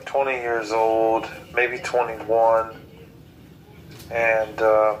is like 20 years old, maybe 21, and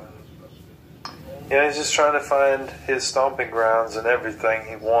you know, he's just trying to find his stomping grounds and everything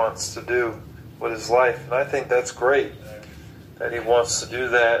he wants to do with his life. And I think that's great that he wants to do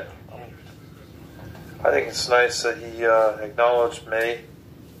that. I think it's nice that he acknowledged me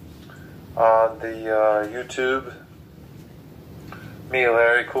on the YouTube. Me,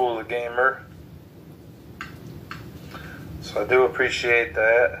 Larry Kool the Gamer. So I do appreciate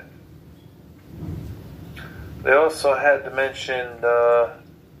that. They also had to mention,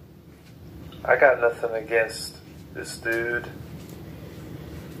 I got nothing against this dude.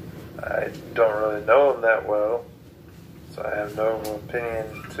 I don't really know him that well, so I have no opinion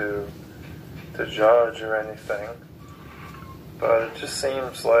to judge or anything. But it just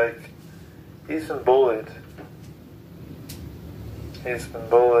seems like he's been bullied. He's been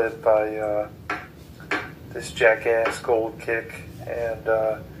bullied by this jackass Gold Kick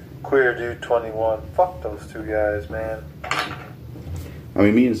and Queer Dude 21. Fuck those two guys, man. I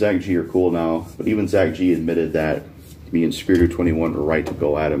mean, me and Zach G are cool now, but even Zach G admitted that me and Superior 21 were right to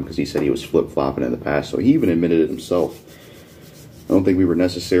go at him, because he said he was flip-flopping in the past, so he even admitted it himself. I don't think we were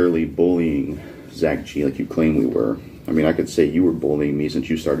necessarily bullying Zach G like you claim we were. I mean, I could say you were bullying me since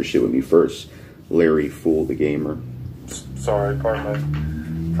you started shit with me first, Larry Fool the Gamer. Sorry, pardon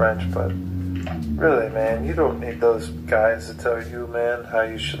my French, but really, man, you don't need those guys to tell you, man, how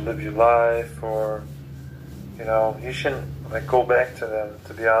you should live your life, or, you know, you shouldn't, like, go back to them,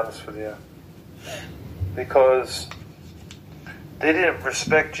 to be honest with you. Because they didn't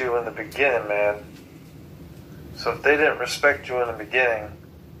respect you in the beginning, man. So if they didn't respect you in the beginning,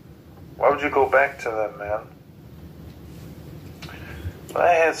 why would you go back to them, man? I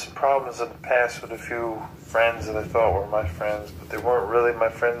had some problems in the past with a few friends that I thought were my friends, but they weren't really my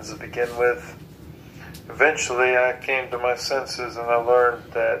friends to begin with. Eventually, I came to my senses and I learned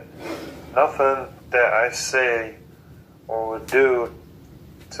that nothing that I say or would do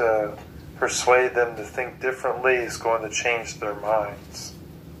to persuade them to think differently is going to change their minds.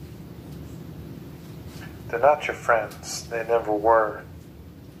 They're not your friends. They never were.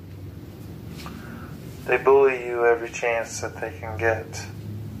 They bully you every chance that they can get.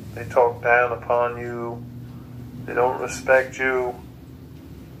 They talk down upon you. They don't respect you.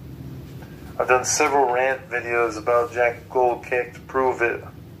 I've done several rant videos about JackalGoldKick to prove it.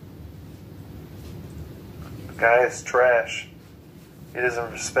 The guy is trash. He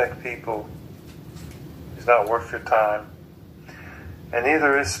doesn't respect people. He's not worth your time. And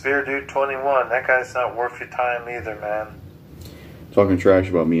neither is Spear Dude 21. That guy's not worth your time either, man. Talking trash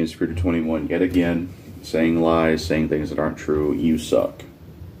about me and Spear Dude 21 yet again. Saying lies, saying things that aren't true. You suck.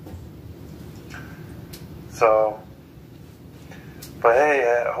 So, but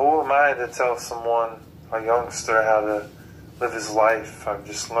hey, who am I to tell someone, a youngster, how to live his life? I've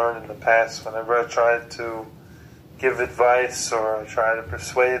just learned in the past, whenever I tried to give advice or try to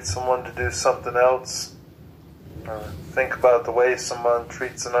persuade someone to do something else, or think about the way someone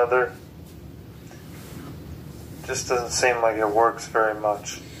treats another, it just doesn't seem like it works very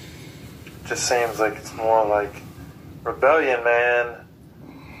much. It just seems like it's more like rebellion, man.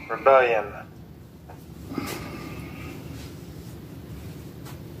 Rebellion.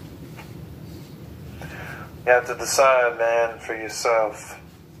 You have to decide, man, for yourself.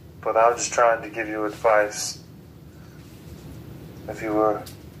 But I'm just trying to give you advice. If you were,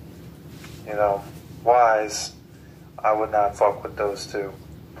 wise, I would not fuck with those two.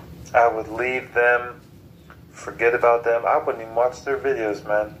 I would leave them, forget about them. I wouldn't even watch their videos,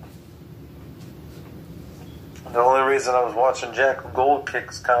 man. The only reason I was watching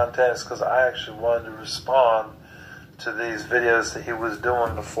JackalGoldKick's content is because I actually wanted to respond to these videos that he was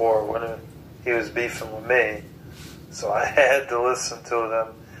doing before when he was beefing with me. So I had to listen to them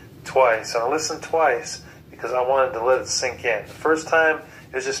twice. And I listened twice because I wanted to let it sink in. The first time,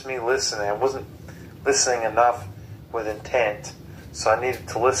 it was just me listening. I wasn't listening enough with intent. So I needed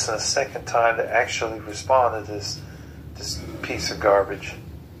to listen a second time to actually respond to this piece of garbage.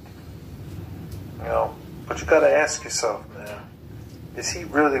 But you gotta ask yourself, man, is he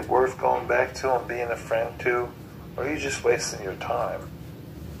really worth going back to and being a friend to? Or are you just wasting your time?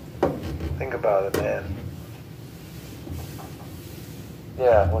 Think about it, man.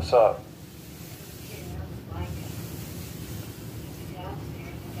 Yeah, what's up?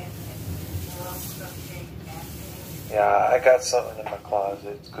 Yeah, I got something in my closet.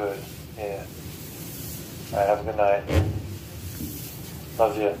 It's good. Yeah. All right, have a good night.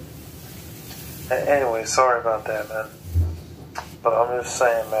 Love you. Anyway, sorry about that, man. But I'm just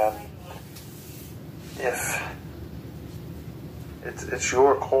saying, man, if it's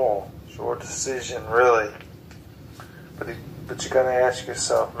your call, it's your decision, really. But you gotta ask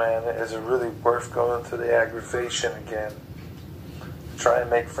yourself, man, is it really worth going through the aggravation again? Try and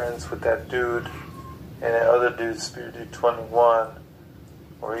make friends with that dude and that other dude, Spear Dude 21,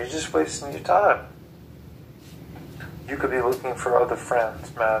 or are you just wasting your time? You could be looking for other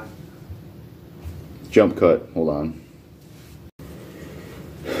friends, man. Jump cut. Hold on.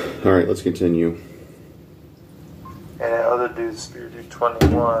 Alright, let's continue. And that other dude, Spear Dude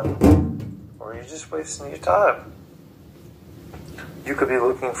 21, or are you just wasting your time? You could be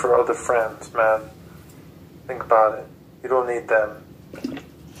looking for other friends, man. Think about it. You don't need them.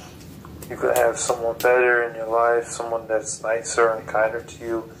 You could have someone better in your life, someone that's nicer and kinder to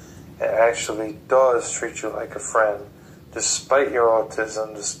you, and actually does treat you like a friend, despite your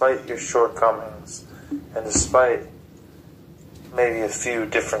autism, despite your shortcomings, and despite maybe a few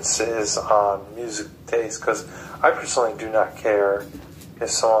differences on music taste, because I personally do not care if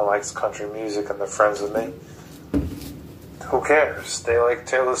someone likes country music and they're friends with me. Who cares? They like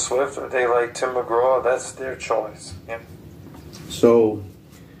Taylor Swift or they like Tim McGraw, that's their choice. Yeah. So,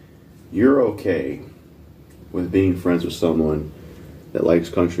 you're okay with being friends with someone that likes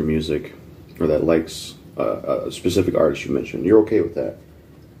country music or that likes a specific artist you mentioned. You're okay with that.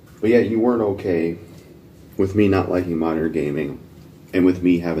 But yet you weren't okay with me not liking modern gaming and with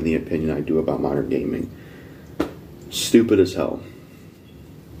me having the opinion I do about modern gaming. Stupid as hell.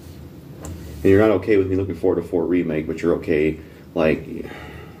 And you're not okay with me looking forward to 4 Remake, but you're okay, like,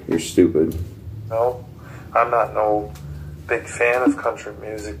 you're stupid. No, I'm not no big fan of country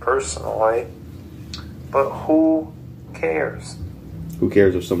music personally, but who cares? Who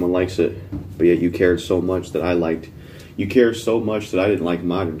cares if someone likes it? But yet you cared so much that I liked. You cared so much that I didn't like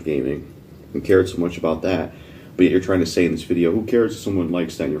modern gaming. You cared so much about that. But yet you're trying to say in this video, who cares if someone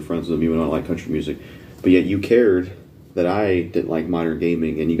likes that and you're friends with them, you don't like country music. But yet you cared that I didn't like modern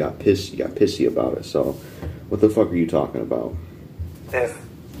gaming and you got pissy about it. So what the fuck are you talking about? If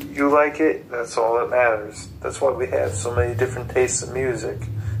you like it, that's all that matters. That's why we have so many different tastes of music.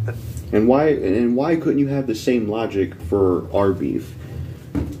 And why couldn't you have the same logic for our beef?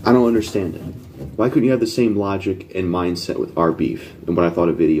 I don't understand it. Why couldn't you have the same logic and mindset with our beef and what I thought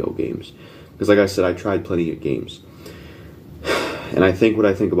of video games? Because like I said, I tried plenty of games. And I think what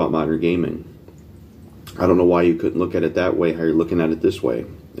I think about modern gaming. I don't know why you couldn't look at it that way, how you're looking at it this way.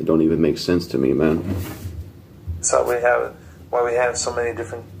 It don't even make sense to me, man. That's why we have so many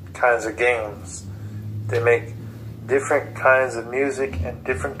different kinds of games. They make different kinds of music and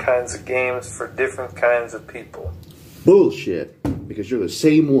different kinds of games for different kinds of people. Bullshit. Because you're the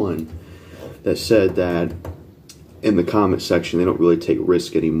same one that said that in the comment section they don't really take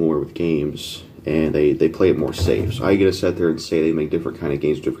risk anymore with games. And they play it more safe. So how are you going to sit there and say they make different kind of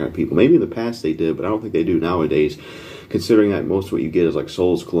games for different kind of people? Maybe in the past they did, but I don't think they do nowadays. Considering that most of what you get is like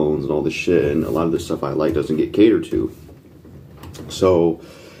Souls clones and all this shit. And a lot of the stuff I like doesn't get catered to. So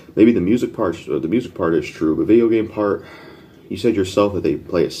maybe the music part is true. But video game part, you said yourself that they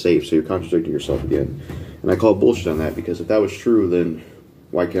play it safe. So you're contradicting yourself again. And I call bullshit on that. Because if that was true, then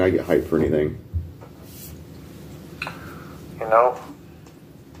why can't I get hyped for anything? You know,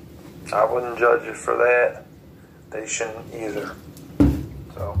 I wouldn't judge you for that. They shouldn't either.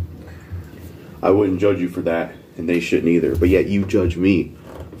 So I wouldn't judge you for that, and they shouldn't either. But yet you judge me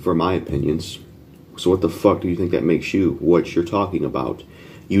for my opinions. So what the fuck do you think that makes you? What you're talking about?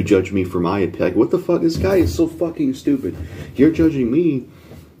 You judge me for my opinion. Like, what the fuck? This guy is so fucking stupid. You're judging me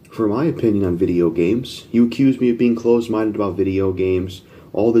for my opinion on video games. You accuse me of being closed-minded about video games.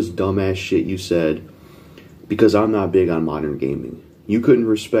 All this dumbass shit you said because I'm not big on modern gaming. You couldn't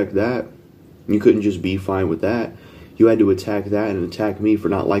respect that. You couldn't just be fine with that. You had to attack that and attack me for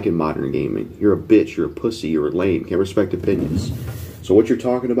not liking modern gaming. You're a bitch. You're a pussy. You're a lame. Can't respect opinions. So what you're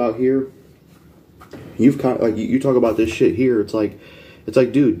talking about here, you talk about this shit here. It's like,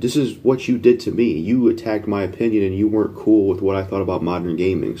 dude, this is what you did to me. You attacked my opinion and you weren't cool with what I thought about modern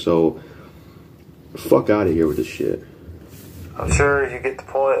gaming. So fuck out of here with this shit. I'm sure you get the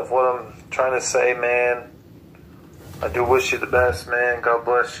point of what I'm trying to say, man. I do wish you the best, man. God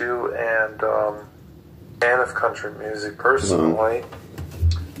bless you. And fan of country music personally.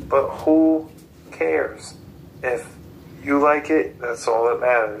 But who cares? If you like it, that's all that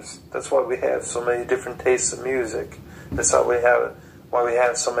matters. That's why we have so many different tastes of music. That's why we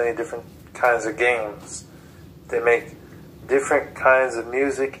have so many different kinds of games. They make different kinds of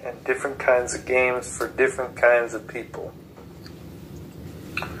music and different kinds of games for different kinds of people.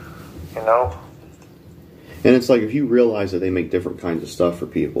 You know? And it's like, if you realize that they make different kinds of stuff for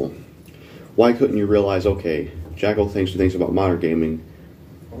people, why couldn't you realize, okay, Jackal thinks about modern gaming,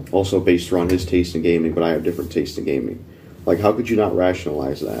 also based around his taste in gaming, but I have different taste in gaming. Like, how could you not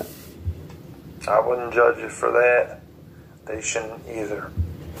rationalize that? I wouldn't judge you for that. They shouldn't either.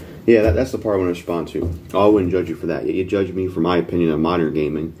 Yeah, that's the part I want to respond to. Oh, I wouldn't judge you for that. You judged me for my opinion on modern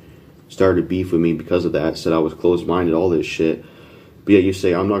gaming, started beef with me because of that, said I was closed-minded, all this shit. But yet you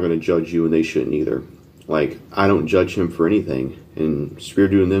say, I'm not going to judge you, and they shouldn't either. Like, I don't judge him for anything. And Spear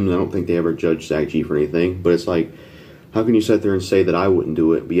Dude and them, I don't think they ever judged Zach G for anything. But it's like, how can you sit there and say that I wouldn't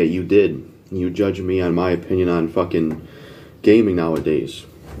do it, but yet you did? You judge me on my opinion on fucking gaming nowadays.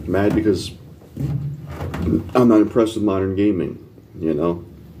 Mad because I'm not impressed with modern gaming, you know?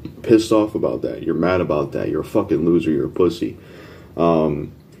 Pissed off about that. You're mad about that. You're a fucking loser. You're a pussy.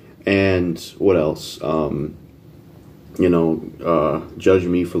 And what else? Judge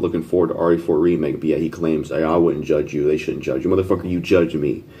me for looking forward to RE4 Remake, but yeah, he claims, I wouldn't judge you, they shouldn't judge you. Motherfucker, you judge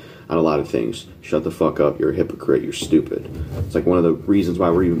me on a lot of things. Shut the fuck up, you're a hypocrite, you're stupid. It's like one of the reasons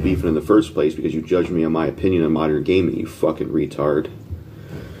why we're even beefing in the first place, because you judge me on my opinion on modern gaming, you fucking retard.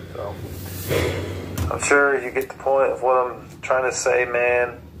 So, I'm sure you get the point of what I'm trying to say,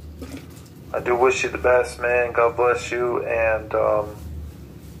 man. I do wish you the best, man. God bless you, and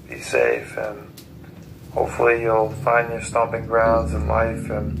be safe, and hopefully you'll find your stomping grounds in life,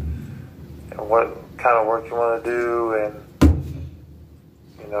 and what kind of work you want to do, and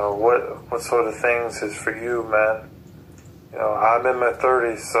you know what sort of things is for you, man. You know, I'm in my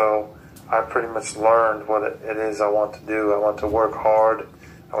 30s, so I pretty much learned what it is I want to do. I want to work hard.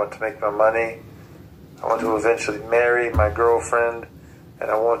 I want to make my money. I want to eventually marry my girlfriend,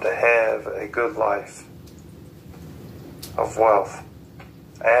 and I want to have a good life of wealth,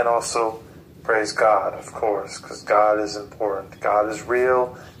 and also praise God, of course, because God is important. God is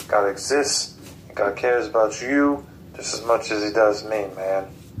real. God exists. And God cares about you just as much as He does me, man.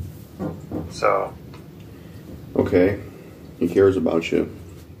 So. Okay, He cares about you.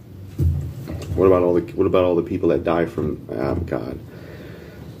 What about all the people that die from God?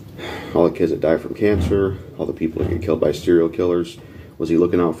 All the kids that die from cancer. All the people that get killed by serial killers. Was He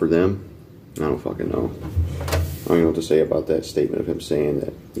looking out for them? I don't fucking know. I don't know what to say about that statement of Him saying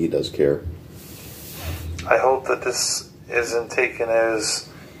that He does care. I hope that this isn't taken as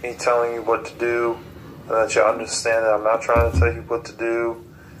me telling you what to do, and that you understand that I'm not trying to tell you what to do.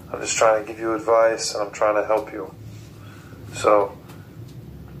 I'm just trying to give you advice, and I'm trying to help you. So,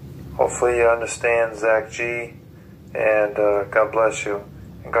 hopefully you understand Zach G, and God bless you.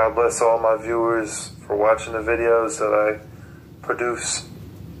 And God bless all my viewers for watching the videos that I produce.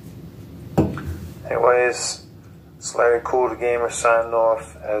 Anyways, it's Larry Kool the Gamer signing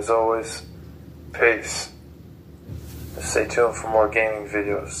off. As always, peace. Stay tuned for more gaming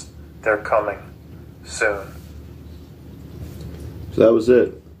videos. They're coming soon. So that was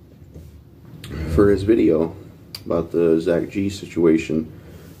it for his video about the Zach G situation.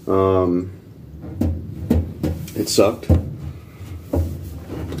 It sucked. I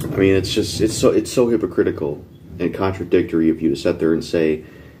mean, it's so hypocritical and contradictory of you to sit there and say,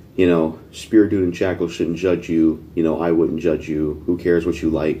 you know, Spear Dude and Jackal shouldn't judge you. You know, I wouldn't judge you. Who cares what you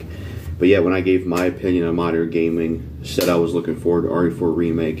like? But yeah, when I gave my opinion on modern gaming, said I was looking forward to RE4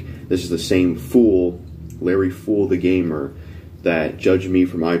 Remake, this is the same fool, Larry Fool the Gamer, that judged me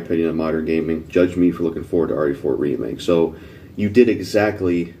for my opinion on modern gaming, judged me for looking forward to RE4 Remake. So you did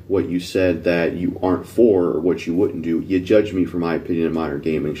exactly what you said that you aren't for, or what you wouldn't do. You judged me for my opinion on modern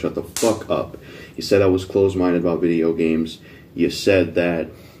gaming. Shut the fuck up. You said I was closed-minded about video games. You said that,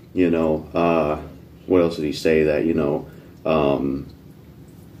 you know, what else did he say? That, you know,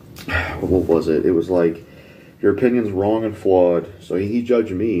 what was it? It was like, your opinion's wrong and flawed. So he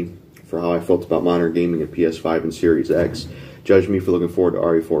judged me for how I felt about modern gaming and PS5 and Series X. Judged me for looking forward to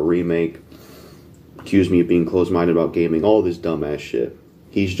RE4 Remake. Accused me of being closed-minded about gaming. All this dumbass shit.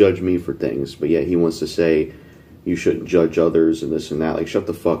 He's judged me for things, but yet he wants to say you shouldn't judge others and this and that. Like, shut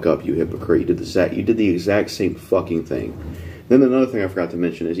the fuck up, you hypocrite. You did the exact same fucking thing. Then another thing I forgot to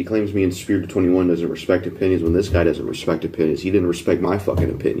mention is he claims me and Spear 21 doesn't respect opinions when this guy doesn't respect opinions. He didn't respect my fucking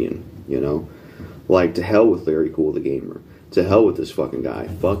opinion, you know? Like, to hell with Larry Kool the Gamer. To hell with this fucking guy.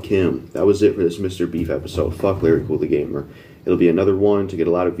 Fuck him. That was it for this Mr. Beef episode. Fuck Larry Kool the Gamer. It'll be another one to get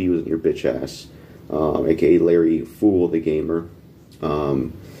a lot of views in your bitch ass. A.k.a. Larry Fool the Gamer.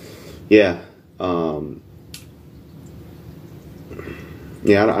 Yeah.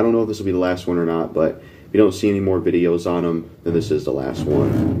 Yeah, I don't know if this will be the last one or not, but if you don't see any more videos on him, then this is the last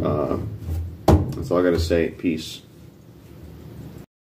one. That's all I gotta say. Peace.